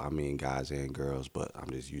 2019, so I mean guys and girls, but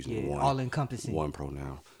I'm just using one. All-encompassing. One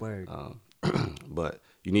pronoun. Word. But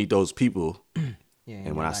you need those people. Yeah,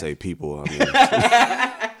 and when I say people, I mean...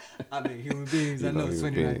 I mean human beings. I know it's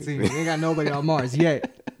 2019. We ain't got nobody on Mars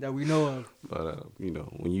yet that we know of. But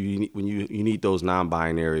when you need those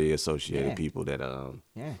non-binary associated people that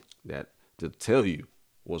that to tell you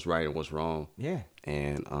what's right and what's wrong. Yeah.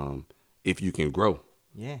 And if you can grow.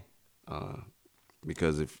 Yeah.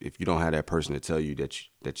 Because if you don't have that person to tell you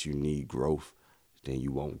that you need growth, then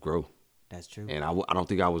you won't grow. That's true. And I don't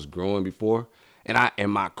think I was growing before.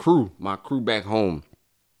 And my crew back home.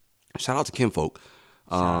 Shout out to Kinfolk.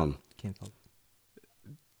 Kinfolk.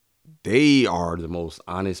 They are the most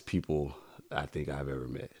honest people I think I've ever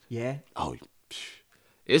met. Yeah. Oh,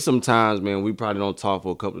 it's sometimes, man, we probably don't talk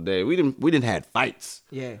for a couple of days. We didn't had fights.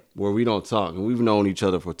 Yeah. Where we don't talk, and we've known each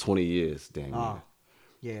other for 20 years, damn.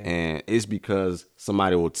 Yeah. And it's because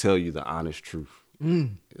somebody will tell you the honest truth.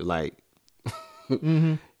 Like,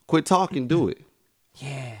 quit talking, do it.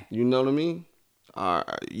 Yeah. You know what I mean?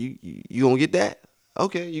 You gonna get that?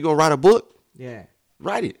 Okay. You gonna write a book? Yeah.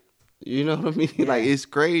 Write it. You know what I mean? Yeah. Like, it's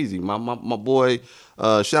crazy. My boy,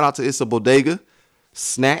 shout out to Issa Bodega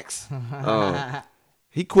Snacks.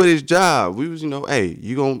 He quit his job. We was, hey,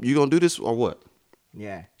 you gonna do this or what?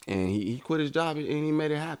 Yeah. And he quit his job and he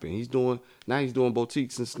made it happen. He's doing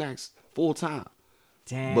boutiques and snacks full time.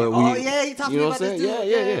 Damn. But he talked to me about this dude.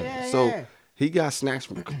 Yeah. So he got snacks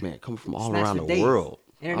coming from all snacks around the world.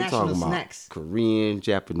 International I'm talking snacks. About Korean,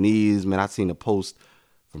 Japanese. Man, I seen a post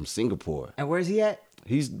from Singapore. And where's he at?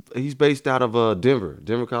 He's based out of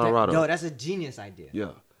Denver, Colorado. No, that's a genius idea.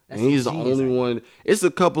 Yeah. And he's the only one. It's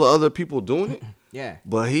a couple of other people doing it. Yeah.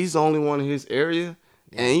 But he's the only one in his area.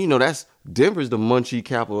 Yeah. And Denver's the munchie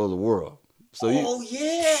capital of the world. So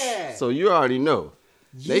So you already know.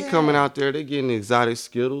 Yeah. They coming out there, they getting exotic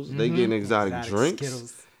Skittles, they getting exotic drinks,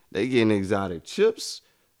 Skittles. They getting exotic chips.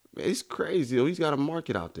 Man, it's crazy. He's got a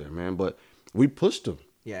market out there, man. But we pushed him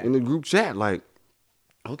in the group chat, like,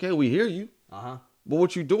 okay, we hear you. But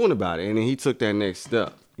what you doing about it? And then he took that next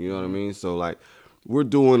step. You know what I mean? So, like, we're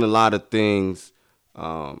doing a lot of things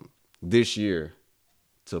this year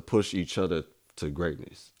to push each other to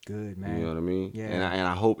greatness. Good, man. You know what I mean? Yeah. And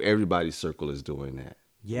I hope everybody's circle is doing that.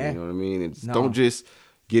 Yeah. You know what I mean? Don't just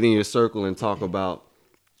get in your circle and talk about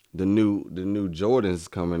the new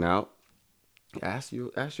Jordans coming out. Ask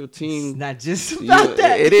your team. It's not just about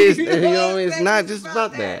that. It is. It's not just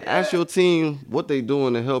about that. Ask your team what they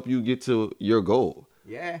doing to help you get to your goal.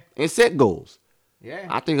 Yeah. And set goals. Yeah.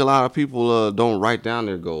 I think a lot of people don't write down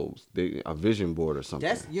their goals. A vision board or something.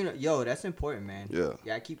 That's that's important, man. Yeah.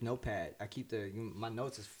 Yeah, I keep notepad. I keep my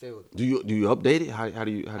notes is filled. Do you update it? How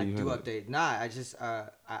do you I do update it? Nah, I just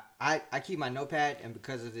I keep my notepad, and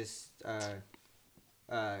because of this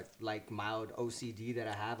like mild OCD that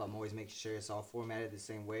I have, I'm always making sure it's all formatted the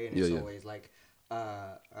same way, and it's always like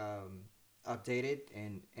updated,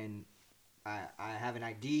 and I have an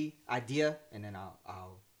idea, and then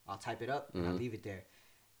I'll type it up and I'll leave it there.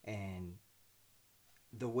 And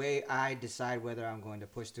the way I decide whether I'm going to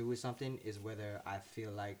push through with something is whether I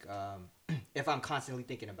feel like if I'm constantly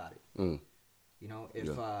thinking about it.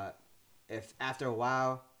 If after a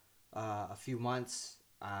while, a few months,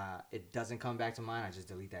 it doesn't come back to mind, I just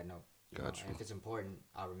delete that note. Gotcha. And if it's important,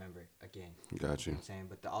 I'll remember it again. Gotcha. You know what I'm saying?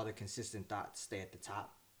 But all the consistent thoughts stay at the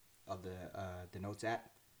top of the notes app,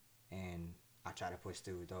 and I try to push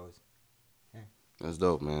through with those. Yeah. That's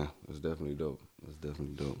dope, man. That's definitely dope.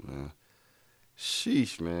 Man.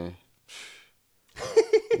 Sheesh, man.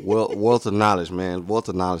 Wealth of knowledge, man. Wealth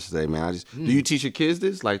of knowledge today, man. Do you teach your kids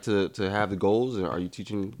this, like to have the goals, or are you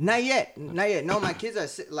teaching? Not yet. No, my kids are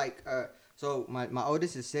so my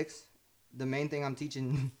oldest is 6. The main thing I'm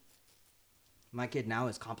teaching my kid now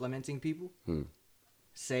is complimenting people,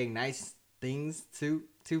 saying nice things to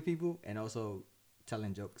people, and also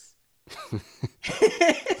telling jokes.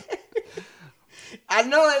 I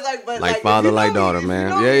know it's but father, like daughter,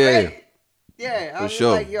 man. Yeah. Yeah, I was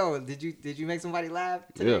sure. like, yo, did you make somebody laugh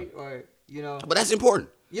today, or But that's important.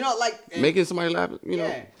 Making somebody laugh.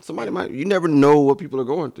 Somebody might. You never know what people are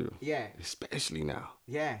going through. Yeah. Especially now.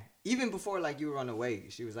 Yeah. Even before you run away,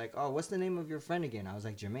 she was like, "Oh, what's the name of your friend again?" I was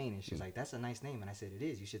like, "Jermaine," and she was like, "That's a nice name." And I said, "It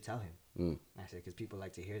is. You should tell him." And I said, "Because people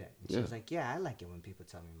like to hear that." And she was like, "Yeah, I like it when people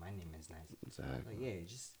tell me my name is nice." Exactly. Like, yeah,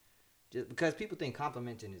 just because people think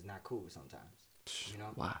complimenting is not cool sometimes.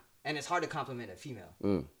 Why? And it's hard to compliment a female.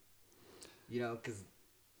 Because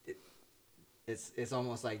it's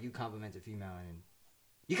almost like you compliment a female and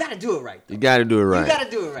you got to do it right, though. You got to do it right. You got to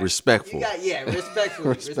do it right. Respectful.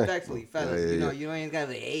 Respectfully, fellas. Definitely. You ain't got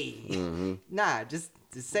to say, hey. Nah, just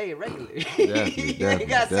say it regularly. Definitely. You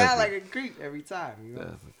got to sound like a creep every time.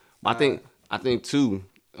 Definitely. I think too,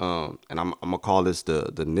 and I'm gonna call this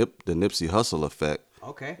the Nipsey Hussle effect.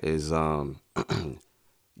 Okay. Is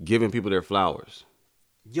giving people their flowers.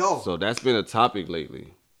 Yo. So that's been a topic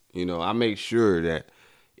lately. I make sure that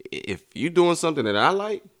if you're doing something that I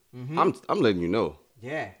like, I'm letting you know.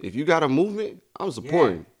 Yeah. If you got a movement, I'm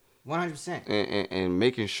supporting. 100%. And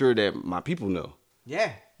making sure that my people know.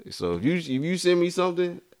 Yeah. So if you send me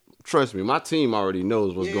something, trust me, my team already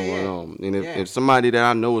knows what's going on. And if somebody that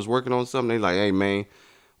I know is working on something, they like, hey man,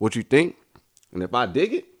 what you think? And if I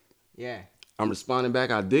dig it, I'm responding back,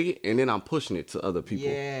 I dig it, and then I'm pushing it to other people.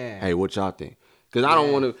 Yeah. Hey, what y'all think? Because I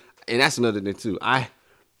don't want to, and that's another thing too. I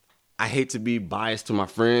hate to be biased to my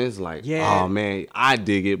friends, like, oh man, I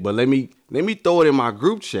dig it, but let me throw it in my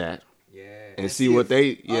group chat, and see what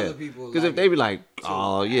they, because if they be like,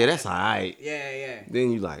 oh yeah, that's all right,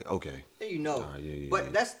 then you like, okay, then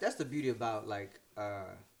but that's the beauty about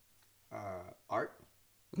art,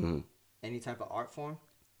 any type of art form,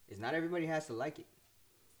 is not everybody has to like it.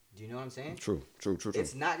 Do you know what I'm saying? True.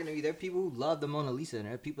 It's not going to be. There are people who love the Mona Lisa, and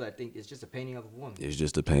there are people that think it's just a painting of a woman. It's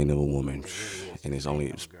just a painting of a woman. And it's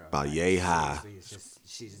only about yay high.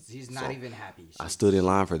 She's not even happy. I stood in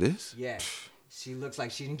line for this? Yeah. She looks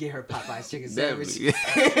like she didn't get her Popeye's chicken sandwich.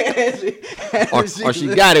 or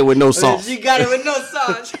she got it with no sauce. She got it with no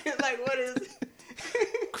sauce. Like, what is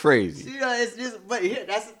crazy? It's just, but here,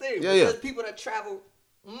 that's the thing. There's people that travel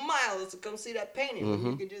miles to come see that painting.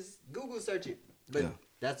 You can just Google search it. But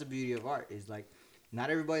that's the beauty of art, is not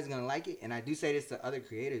everybody's gonna like it, and I do say this to other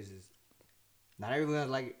creators: is not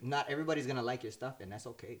everybody's gonna like your stuff, and that's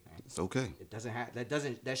okay, man. It's okay. It doesn't have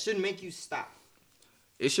that shouldn't make you stop.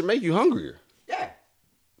 It should make you hungrier. Yeah.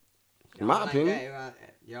 In my opinion,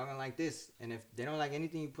 y'all gonna like this, and if they don't like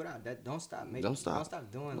anything you put out, don't stop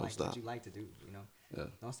doing what you like to do.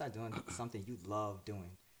 Don't stop doing something you love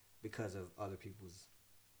doing because of other people's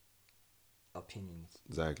opinions.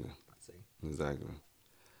 Exactly.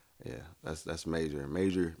 Yeah, that's major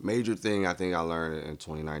thing I think I learned in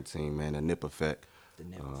 2019, man. The nip effect. The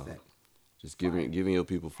nip effect. Just giving your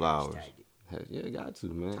people flowers. Yeah, you got to,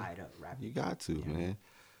 man. Tied up, right? You got to, man.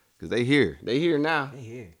 Cause they here now. They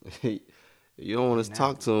here. You don't want to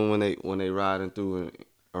talk to them when they riding through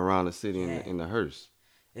around the city in the hearse.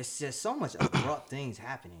 It's just so much abrupt things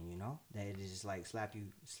happening, that it just like slap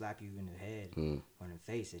you in the head or in the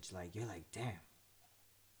face. It's like you're like, damn.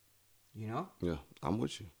 Yeah, I'm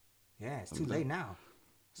with you. Yeah, it's too late now.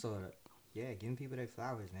 So, giving people their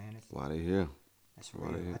flowers, man. That's why they here. That's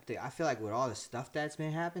real. I feel like with all the stuff that's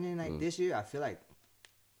been happening this year, I feel like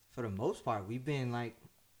for the most part we've been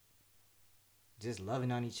just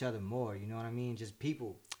loving on each other more. You know what I mean? Just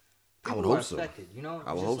people I would hope so. Affected,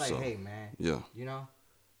 I would hope so. Hey, man. Yeah.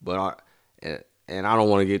 But and I don't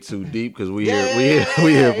want to get too deep because we here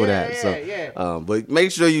for that. So, but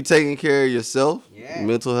make sure you're taking care of yourself. Yeah.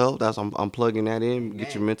 Mental health. I'm plugging that in.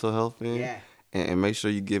 Get your mental health in. Yeah. And make sure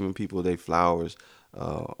you're giving people their flowers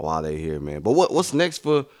while they're here, man. But what's next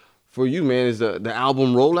for you, man? Is the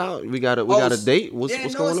album rollout? We got a date.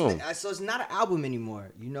 What's going on? So it's not an album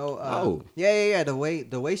anymore. Oh. Yeah. The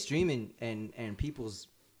way streaming and people's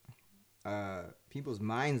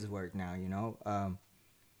minds work now.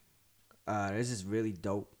 There's this really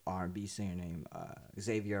dope R&B singer named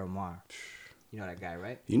Xavier Omar. You know that guy,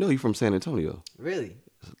 right? He's from San Antonio. Really?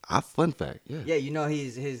 Fun fact, yeah. Yeah,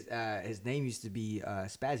 his name used to be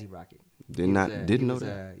Spazzy Rocket. Didn't know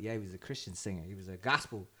that. He was a Christian singer. He was a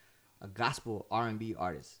gospel R&B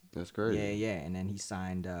artist. That's crazy. Yeah. And then he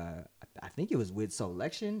signed, I think it was with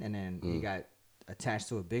Selection, and then he got attached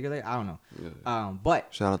to a bigger label. I don't know. Yeah. But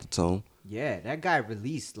shout out to Tone. Yeah, that guy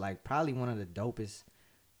released like probably one of the dopest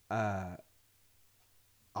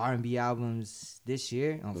R&B albums this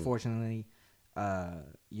year. Unfortunately, Kanye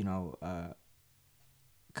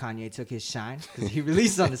took his shine because he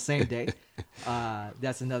released on the same day.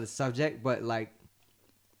 That's another subject, but like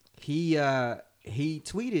he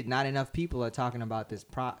tweeted, not enough people are talking about this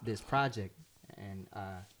project, and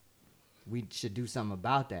we should do something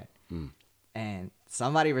about that. And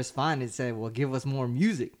somebody responded and said, well, give us more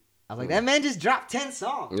music. I was like, that man just dropped 10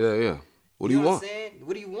 songs. Yeah. What do you want? I'm saying?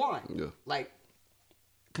 What do you want? Yeah. Like,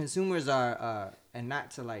 consumers are, and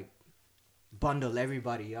not to like bundle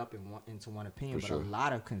everybody up into one opinion, but a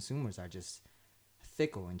lot of consumers are just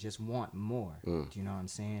fickle and just want more. Do you know what I'm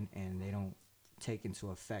saying? And they don't take into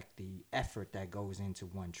effect the effort that goes into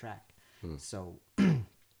one track. So, if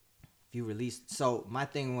you release, my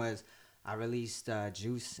thing was, I released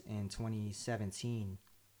Juice in 2017,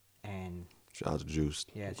 and shout out to Juice.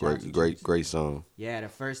 Yeah, great song. Yeah, the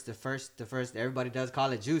first. Everybody does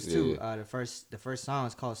call it Juice too. Yeah. The first song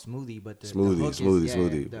is called Smoothie, but the hook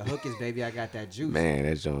the hook is Baby I Got That Juice. Man,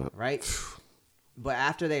 that joint. Right. But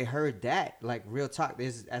after they heard that, like real talk,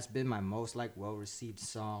 that's been my most like well received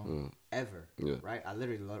song ever. Yeah. Right. I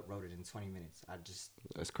literally wrote it in 20 minutes.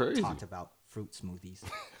 That's crazy. Talked about fruit smoothies,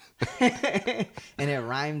 and it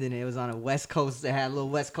rhymed, and it was on a West Coast. It had a little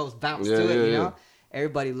West Coast bounce to it. You know.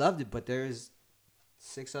 Everybody loved it, but there's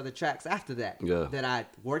 6 other tracks after that that I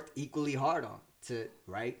worked equally hard on to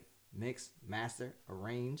write, mix, master,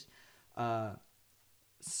 arrange.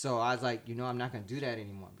 So I was like, I'm not going to do that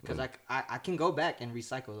anymore because I can go back and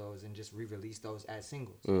recycle those and just re-release those as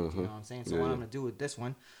singles. You know what I'm saying? So what I'm going to do with this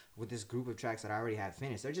one, with this group of tracks that I already have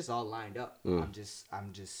finished, they're just all lined up. I'm just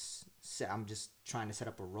trying to set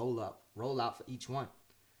up a rollout for each one.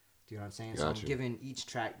 You know what I'm saying? So I'm giving each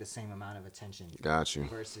track the same amount of attention. Got you.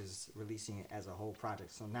 Versus releasing it as a whole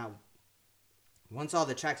project. So now, once all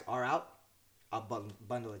the tracks are out, I'll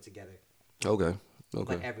bundle it together. Okay.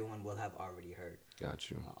 But everyone will have already heard. Got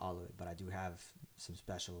you. All of it. But I do have some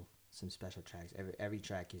special tracks. Every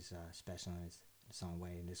track is special in its own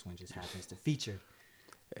way, and this one just happens to feature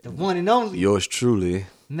the one and only. Yours truly.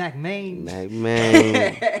 Mac Main.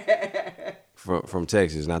 From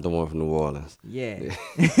Texas, not the one from New Orleans. Yeah.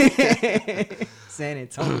 San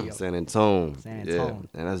Antonio. San Antonio. Yeah,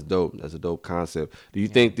 and that's dope. That's a dope concept. Do you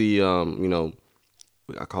think the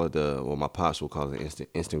I call it my pops will call it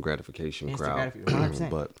instant gratification crowd.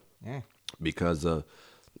 100%. But because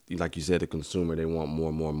like you said, the consumer, they want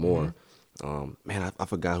more. Man, I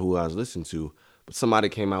forgot who I was listening to, but somebody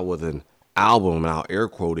came out with an album, and I'll air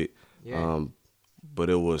quote it. Yeah.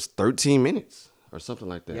 But it was 13 minutes or something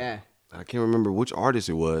like that. Yeah. I can't remember which artist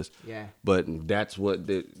it was. Yeah. But that's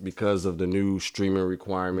because of the new streaming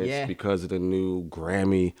requirements, because of the new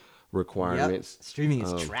Grammy requirements. Yep. Streaming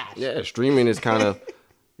is trash. Yeah, streaming is kind of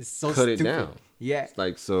it's so cut stupid. It down. Yeah. It's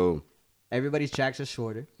like so. Everybody's tracks are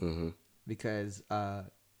shorter because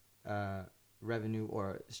revenue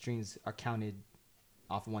or streams are counted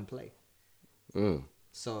off one play.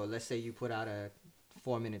 So let's say you put out a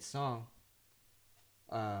 4-minute song.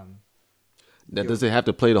 Does it have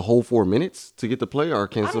to play the whole 4 minutes to get the play, or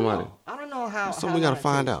can somebody? I don't know how. So we gotta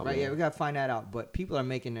find out, right? Man. Yeah, we gotta find that out. But people are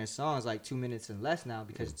making their songs like 2 minutes and less now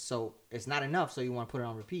because so it's not enough. So you want to put it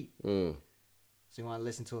on repeat. So you want to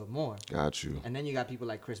listen to it more. Got you. And then you got people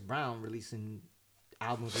like Chris Brown releasing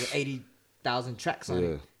albums with 80,000 tracks on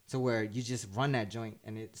it, to where you just run that joint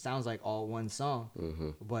and it sounds like all one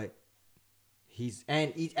song. But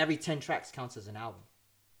every 10 tracks counts as an album.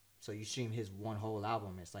 So you stream his one whole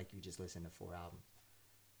album, it's like you just listen to 4 albums.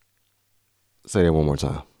 Say that one more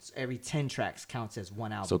time. So every 10 tracks counts as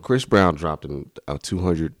one album. So Chris Brown dropped a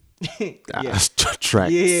 200 track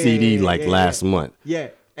CD last month. Yeah.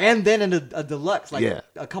 And then in a deluxe,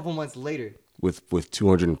 a couple months later. With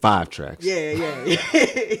 205 tracks. Yeah.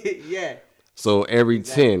 Yeah. So every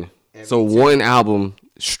 10. One album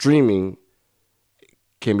streaming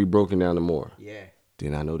can be broken down to more. Yeah.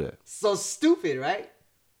 Did not know that. So stupid, right?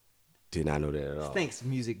 Did not know that at all. Thanks,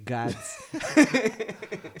 music gods.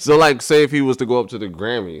 So, say if he was to go up to the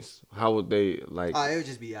Grammys, how would they it would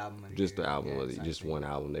just be album. Just the album, just one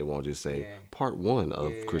album. They won't just say part 1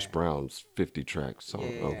 of Chris Brown's 50 track song.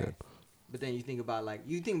 Yeah. Okay. But then you think about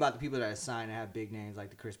the people that are signed to have big names like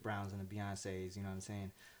the Chris Browns and the Beyoncés. You know what I'm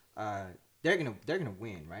saying? They're gonna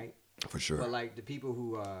win, right? For sure. But the people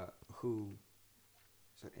who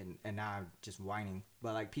So, and now I'm just whining.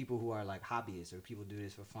 But like people who are like hobbyists or people do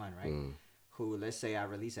this for fun, right? Who, let's say I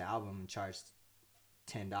release an album and charge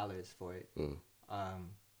 $10 for it.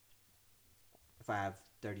 If I have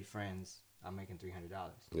 30 friends, I'm making $300.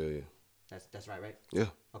 Yeah. That's right? Yeah.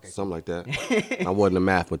 Okay. Something like that. I wasn't a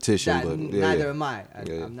mathematician, but neither am I.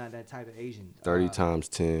 I'm not that type of Asian. 30 times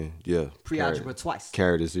 10. Yeah. Pre-algebra twice.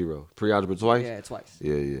 Carried a 0. Pre-algebra twice? Yeah, twice.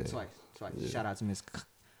 Yeah. Twice. Yeah. Shout out to Miss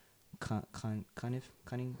Cunning.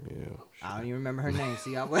 Yeah. I don't even remember her name.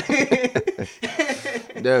 See, I was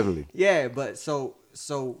definitely. Yeah, but so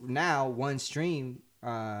now one stream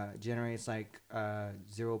generates like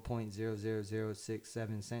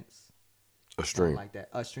 0.00067 cents. A stream. Like that.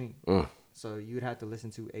 A stream. So you'd have to listen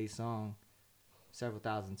to a song several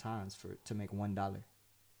thousand times to make $1.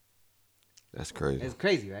 That's crazy. It's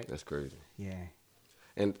crazy, right? That's crazy. Yeah.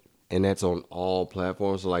 And that's on all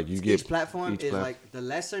platforms. So like each platform is like the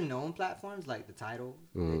lesser known platforms, like the Tidal.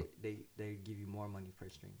 They give you more money per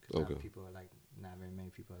stream because people are like not very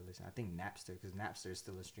many people are listening. I think Napster, because Napster is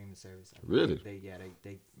still a streaming service. Really? They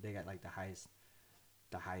got like the highest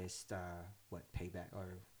payback,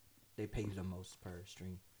 or they pay you the most per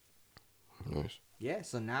stream. Nice. Yeah,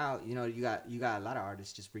 so now you got a lot of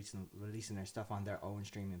artists just releasing their stuff on their own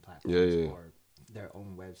streaming platforms or their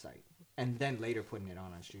own website, and then later putting it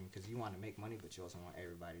on stream because you want to make money, but you also want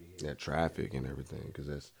everybody to hear that traffic and everything, because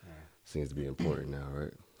that seems to be important now,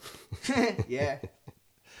 right? yeah,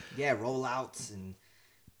 rollouts and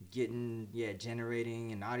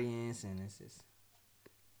generating an audience, and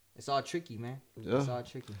it's all tricky, man. Yeah. It's all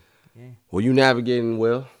tricky. Yeah. Well, you navigating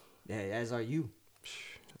well. Yeah, as are you.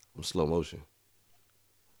 I'm slow motion.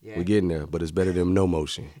 Yeah. We're getting there, but it's better than no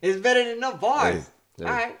motion. It's better than no bars. Hey.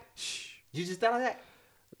 All right. You just thought of that?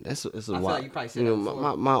 It's a I feel lot. like you probably said that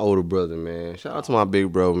before. My older brother, man. Shout out to my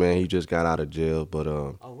big bro, man. He just got out of jail, but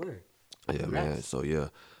Oh, word. Yeah, Congrats.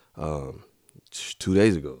 man. So 2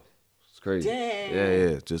 days ago. It's crazy. Damn.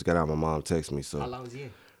 Yeah. Just got out. My mom texted me. So How long was he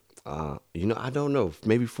in? I don't know.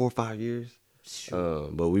 Maybe 4 or 5 years.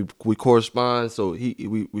 But we correspond. So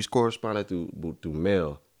we corresponded through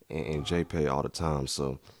mail and JPay all the time.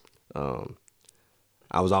 So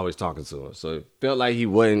I was always talking to him. So it felt like he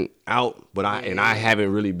wasn't out, but I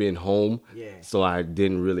haven't really been home. Yeah. So I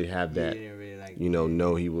didn't really have that. You didn't really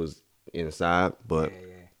know he was inside, but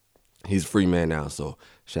he's a free man now. So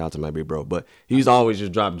shout out to my big bro. But he's always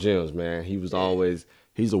just dropped gems, man. He was always,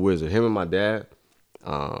 he's a wizard. Him and my dad.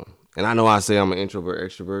 And I know I say I'm an introvert,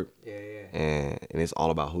 extrovert. Yeah. And it's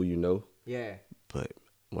all about who you know. Yeah. But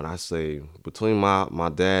when I say between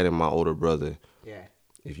my dad and my older brother,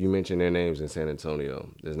 if you mention their names in San Antonio,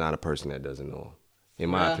 there's not a person that doesn't know them,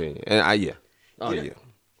 in my opinion. And Oh yeah.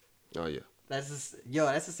 That's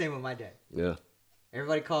the same with my dad. Yeah.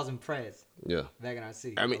 Everybody calls him Prez. Yeah. Back in our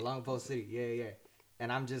city, Long Post City. Yeah.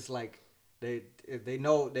 And I'm just like, they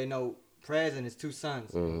know Prez and his two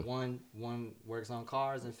sons. One works on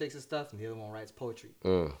cars and fixes stuff, and the other one writes poetry.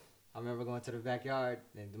 I remember going to the backyard,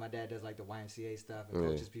 and my dad does like the YMCA stuff and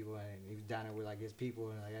coaches people, and he was down there with like his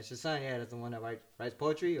people, and like, that's your son, that's the one that writes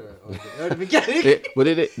poetry, or the beginning. But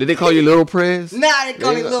did they call you Little Prez? Nah, they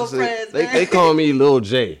call me Little Prez. They call me Lil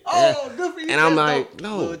J. Oh, good for you. And I'm like, dope.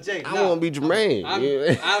 no, Lil J. I want to be Jermaine.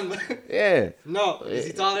 I'm yeah. No, is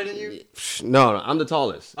he taller than you? No, I'm the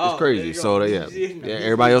tallest. Oh, it's crazy. So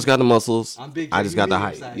everybody else got the muscles. I'm big. I just got the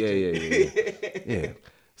height. Yeah.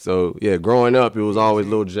 So growing up, it was always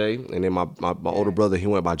Lil J, and then my older brother, he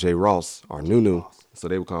went by J Ross or Nunu. So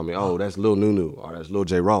they would call me, that's Lil Nunu, or that's Lil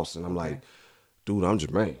J Ross, and I'm like, dude, I'm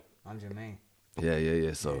Jermaine.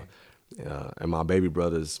 Yeah. So, and my baby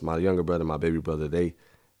brothers, my younger brother, my baby brother, they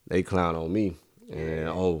clown on me,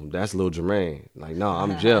 and that's Lil Jermaine. Like, no,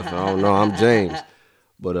 I'm Jeff. I don't know, I'm James.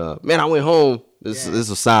 But man, I went home. This is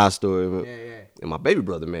a side story. And my baby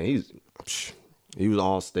brother, man, he was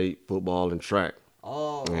all state football and track.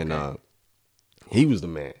 Oh, okay. And he was the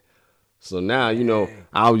man. So now,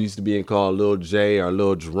 I used to being called Lil J or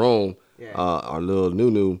Lil Jerome or Lil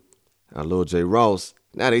Nunu or Lil J Ross.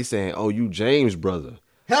 Now they saying, you James' brother.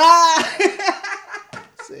 I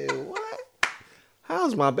said, what?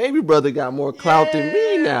 How's my baby brother got more clout than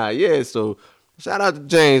me now? Yeah, so shout out to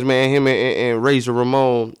James, man. Him and Razor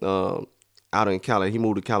Ramon out in Cali. He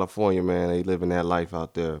moved to California, man. They living that life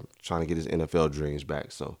out there, trying to get his NFL dreams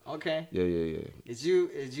back. So okay. Yeah. Is you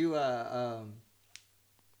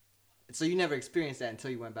so you never experienced that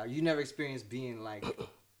until you went back. You never experienced being like,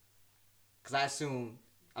 because I assume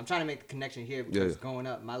I'm trying to make the connection here because growing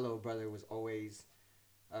up, my little brother was always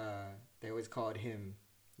they always called him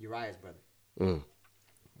Uriah's brother.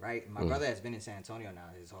 Right? My brother has been in San Antonio now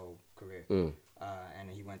his whole career. And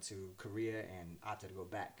he went to Korea and opted to go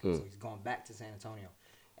back. So he's going back to San Antonio.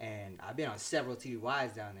 And I've been on several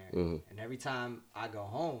TDYs down there. Mm-hmm. And every time I go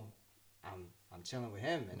home, I'm chilling with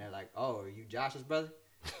him, and they're like, "Oh, are you Josh's brother?"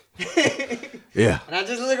 Yeah. And I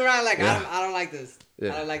just look around like, Yeah. I don't like this.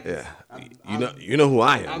 Yeah. I don't like this. Yeah. You know who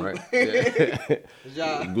I am, right?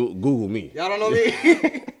 Y'all, Google me. y'all don't know me.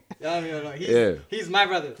 Y'all don't know. He's my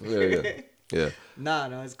brother. Yeah.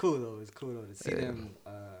 No, it's cool though. It's cool though to see them.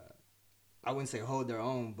 I wouldn't say hold their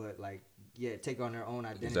own, but like, take on their own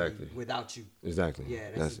identity without you. Exactly. Yeah,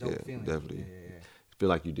 that's a dope feeling. Definitely. Yeah. Feel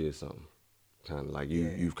like you did something. Kind of like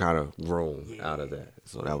you've kind of grown out of that.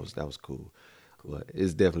 So that was cool. But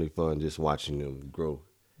it's definitely fun just watching them grow.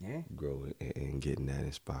 Yeah. Grow and getting that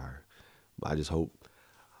inspired. But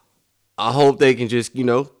I hope they can just,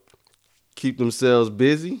 keep themselves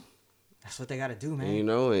busy. That's what they gotta do, man.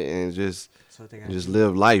 And just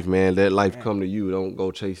live life, man. Let life come to you. Don't go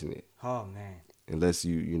chasing it. Oh man. Unless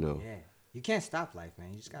you. Yeah. You can't stop life, man.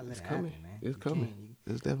 You just gotta let it happen, man. It's coming.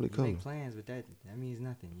 It's definitely coming. Make plans, but that means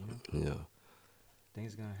nothing, Yeah.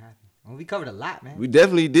 Things are gonna happen. Well, we covered a lot, man. We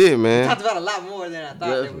definitely did, man. We talked about a lot more than I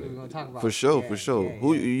thought that we were gonna talk about. For sure.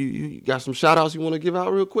 Who you got some shout outs you want to give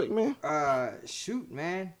out real quick, man? Shoot,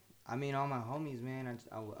 man. I mean, all my homies, man. I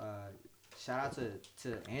shout out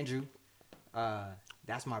to Andrew.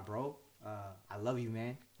 That's my bro. I love you,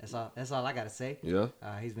 man. That's all I gotta say. Yeah.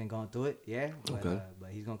 He's been going through it, yeah. But, Okay. But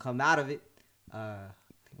he's gonna come out of it.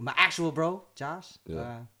 My actual bro, Josh.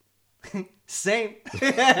 Yeah. Same.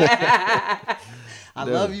 I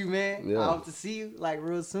love you, man. Yeah. I hope to see you like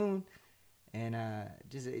real soon. And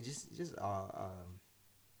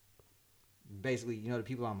basically, the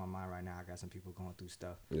people on my mind right now. I got some people going through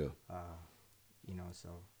stuff. Yeah.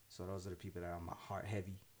 So those are the people that are on my heart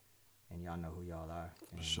heavy, and y'all know who y'all are.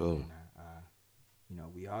 And, Sure. And,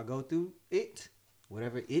 we all go through it,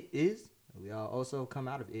 whatever it is. We all also come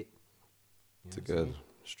out of it. Together,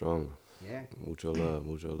 stronger. Yeah. Mucho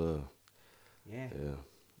love. Yeah.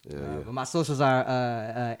 Yeah. But my socials are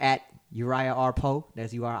at Uriah R. Poe.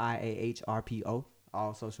 That's URIAHRPO.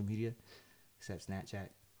 All social media except Snapchat.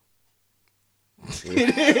 That's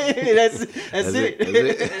it.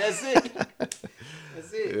 That's it.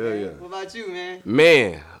 Yeah, Man. yeah. What about you, man?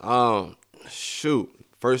 Man, shoot.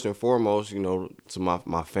 First and foremost, to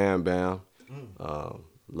my fan bam,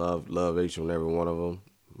 love each and every one of them.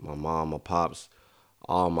 My mom, my pops,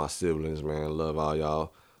 all my siblings, man. Love all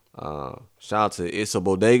y'all. Shout out to It's a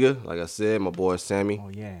Bodega. Like I said, my boy Sammy. Oh,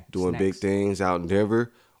 yeah. Doing Snacks. big things out in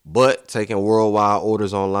Denver. But taking worldwide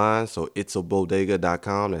orders online. So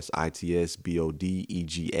itsabodega.com. That's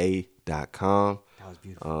ITSBODEGA.com. That was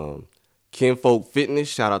beautiful. Kinfolk Fitness.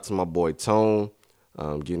 Shout out to my boy Tone.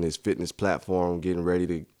 Getting his fitness platform, getting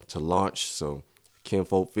ready to launch. So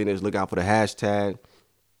Kinfolk Fitness. Look out for the hashtag.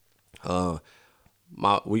 You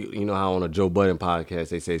know how on a Joe Budden podcast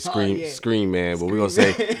they say Scream Man, but we're gonna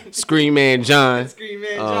say Scream Man John. Scream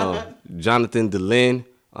Man John. Jonathan DeLynn.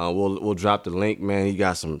 We'll drop the link, man. He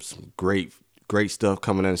got some great stuff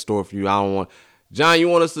coming in store for you. I don't want John. You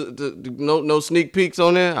want us to no sneak peeks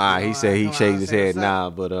on there? All right, he said he shaved his head now,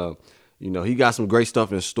 but he got some great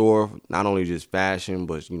stuff in store. Not only just fashion,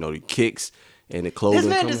 but the kicks and the clothing. This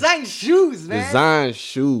man designed shoes, man. Design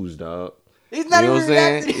shoes, dog. He's not even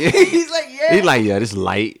saying? He's like, yeah. He's like, yeah, this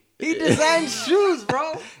light. He designed shoes,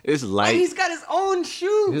 bro. It's light. Like, he's got his own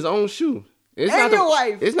shoe. His own shoe. It's and not your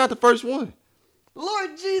wife. It's not the first one.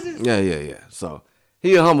 Lord Jesus. Yeah. So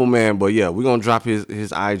he a humble man, but yeah, we're gonna drop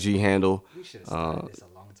his IG handle. We should have started this a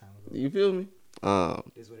long time ago. You feel me? It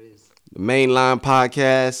is what it is. The Mainline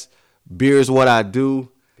Podcast. Beer is what I do.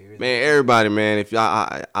 Man, everybody, man. If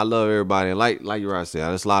I love everybody, and like Uriah said,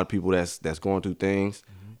 there's a lot of people that's going through things.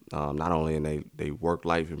 Not only in they work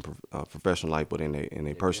life and professional life, but in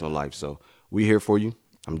their personal life. So we here for you.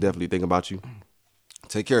 I'm definitely thinking about you.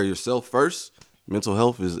 Take care of yourself first. Mental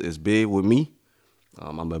health is big with me.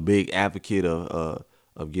 I'm a big advocate of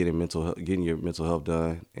getting your mental health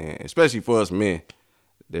done, and especially for us men.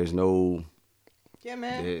 There's no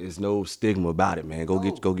stigma about it, man.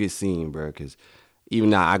 Go get seen, bro. Because even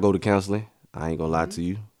now I go to counseling. I ain't gonna lie to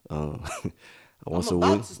you. Once a week.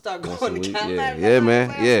 I'm about to start going to counseling. Yeah, man.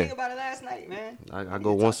 I was thinking about it last night, man. I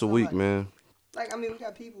go once a week, man. Like, I mean, we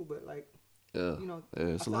got people, but like,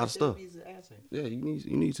 it's a lot of stuff. Yeah,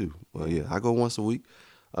 you need to. Well, yeah, I go once a week.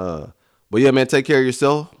 But yeah, man, take care of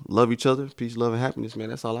yourself. Love each other. Peace, love, and happiness, man.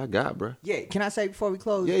 That's all I got, bro. Yeah, can I say before we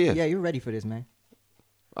close? Yeah. Yeah, you're ready for this, man.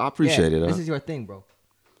 I appreciate it. This is your thing, bro.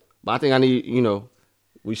 But I think I need,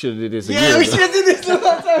 we should have did this a year Yeah, we ago. should have did this a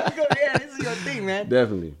long time ago. Yeah, this is your thing, man.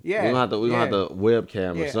 Definitely. Yeah. We're gonna have the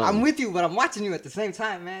webcam or something. I'm with you, but I'm watching you at the same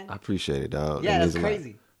time, man. I appreciate it, dog. Yeah, that's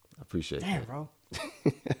crazy. I appreciate it. Damn, bro.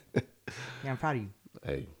 Yeah, I'm proud of you.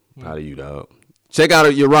 Hey, proud of you, dog. Check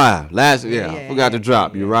out Uriah. I forgot to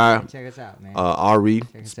drop Uriah. Check us out, man. RE,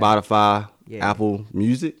 Spotify, Apple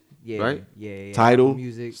Music, right? Yeah. Tidal, Apple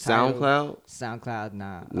Music, SoundCloud,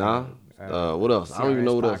 nah. What else? I don't even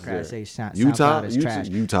know what else is there.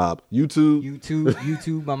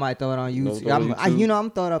 YouTube. I might throw it on YouTube.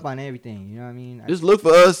 I'm throwing up on everything. You know what I mean? Just look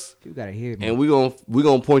for us. You gotta hear me. And we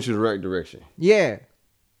gonna point you the right direction. Yeah.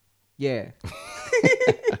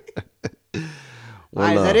 All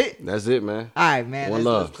right, is that it? That's it, man. All right, man.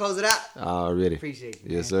 Let's close it out. Already. Appreciate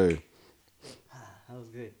you. Yes, sir. That was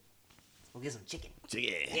good. We'll get some chicken.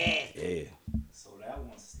 Yeah. So that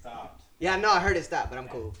one stopped. Yeah, no, I heard it stop, but I'm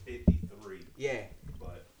cool. 53. Yeah.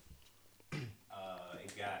 But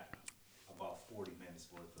it got about 40 minutes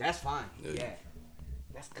worth. That's fine. Yeah.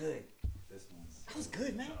 That's good. That was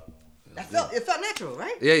good, man. It felt natural,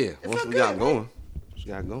 right? Yeah. Once we got going.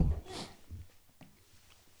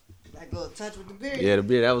 Like a little touch with the beer. Yeah, the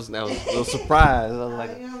beer. That was a little surprise. I was like,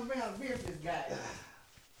 I'm bring out beer for this guy.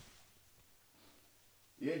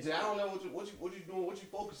 Yeah, Jay, I don't know what you doing. What you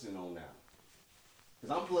focusing on now? Cause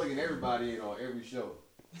I'm plugging everybody in on every show.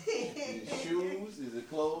 Is it shoes? Is it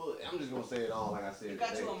clothes? I'm just gonna say it all like I said. You got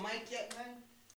today. you a mic yet, man?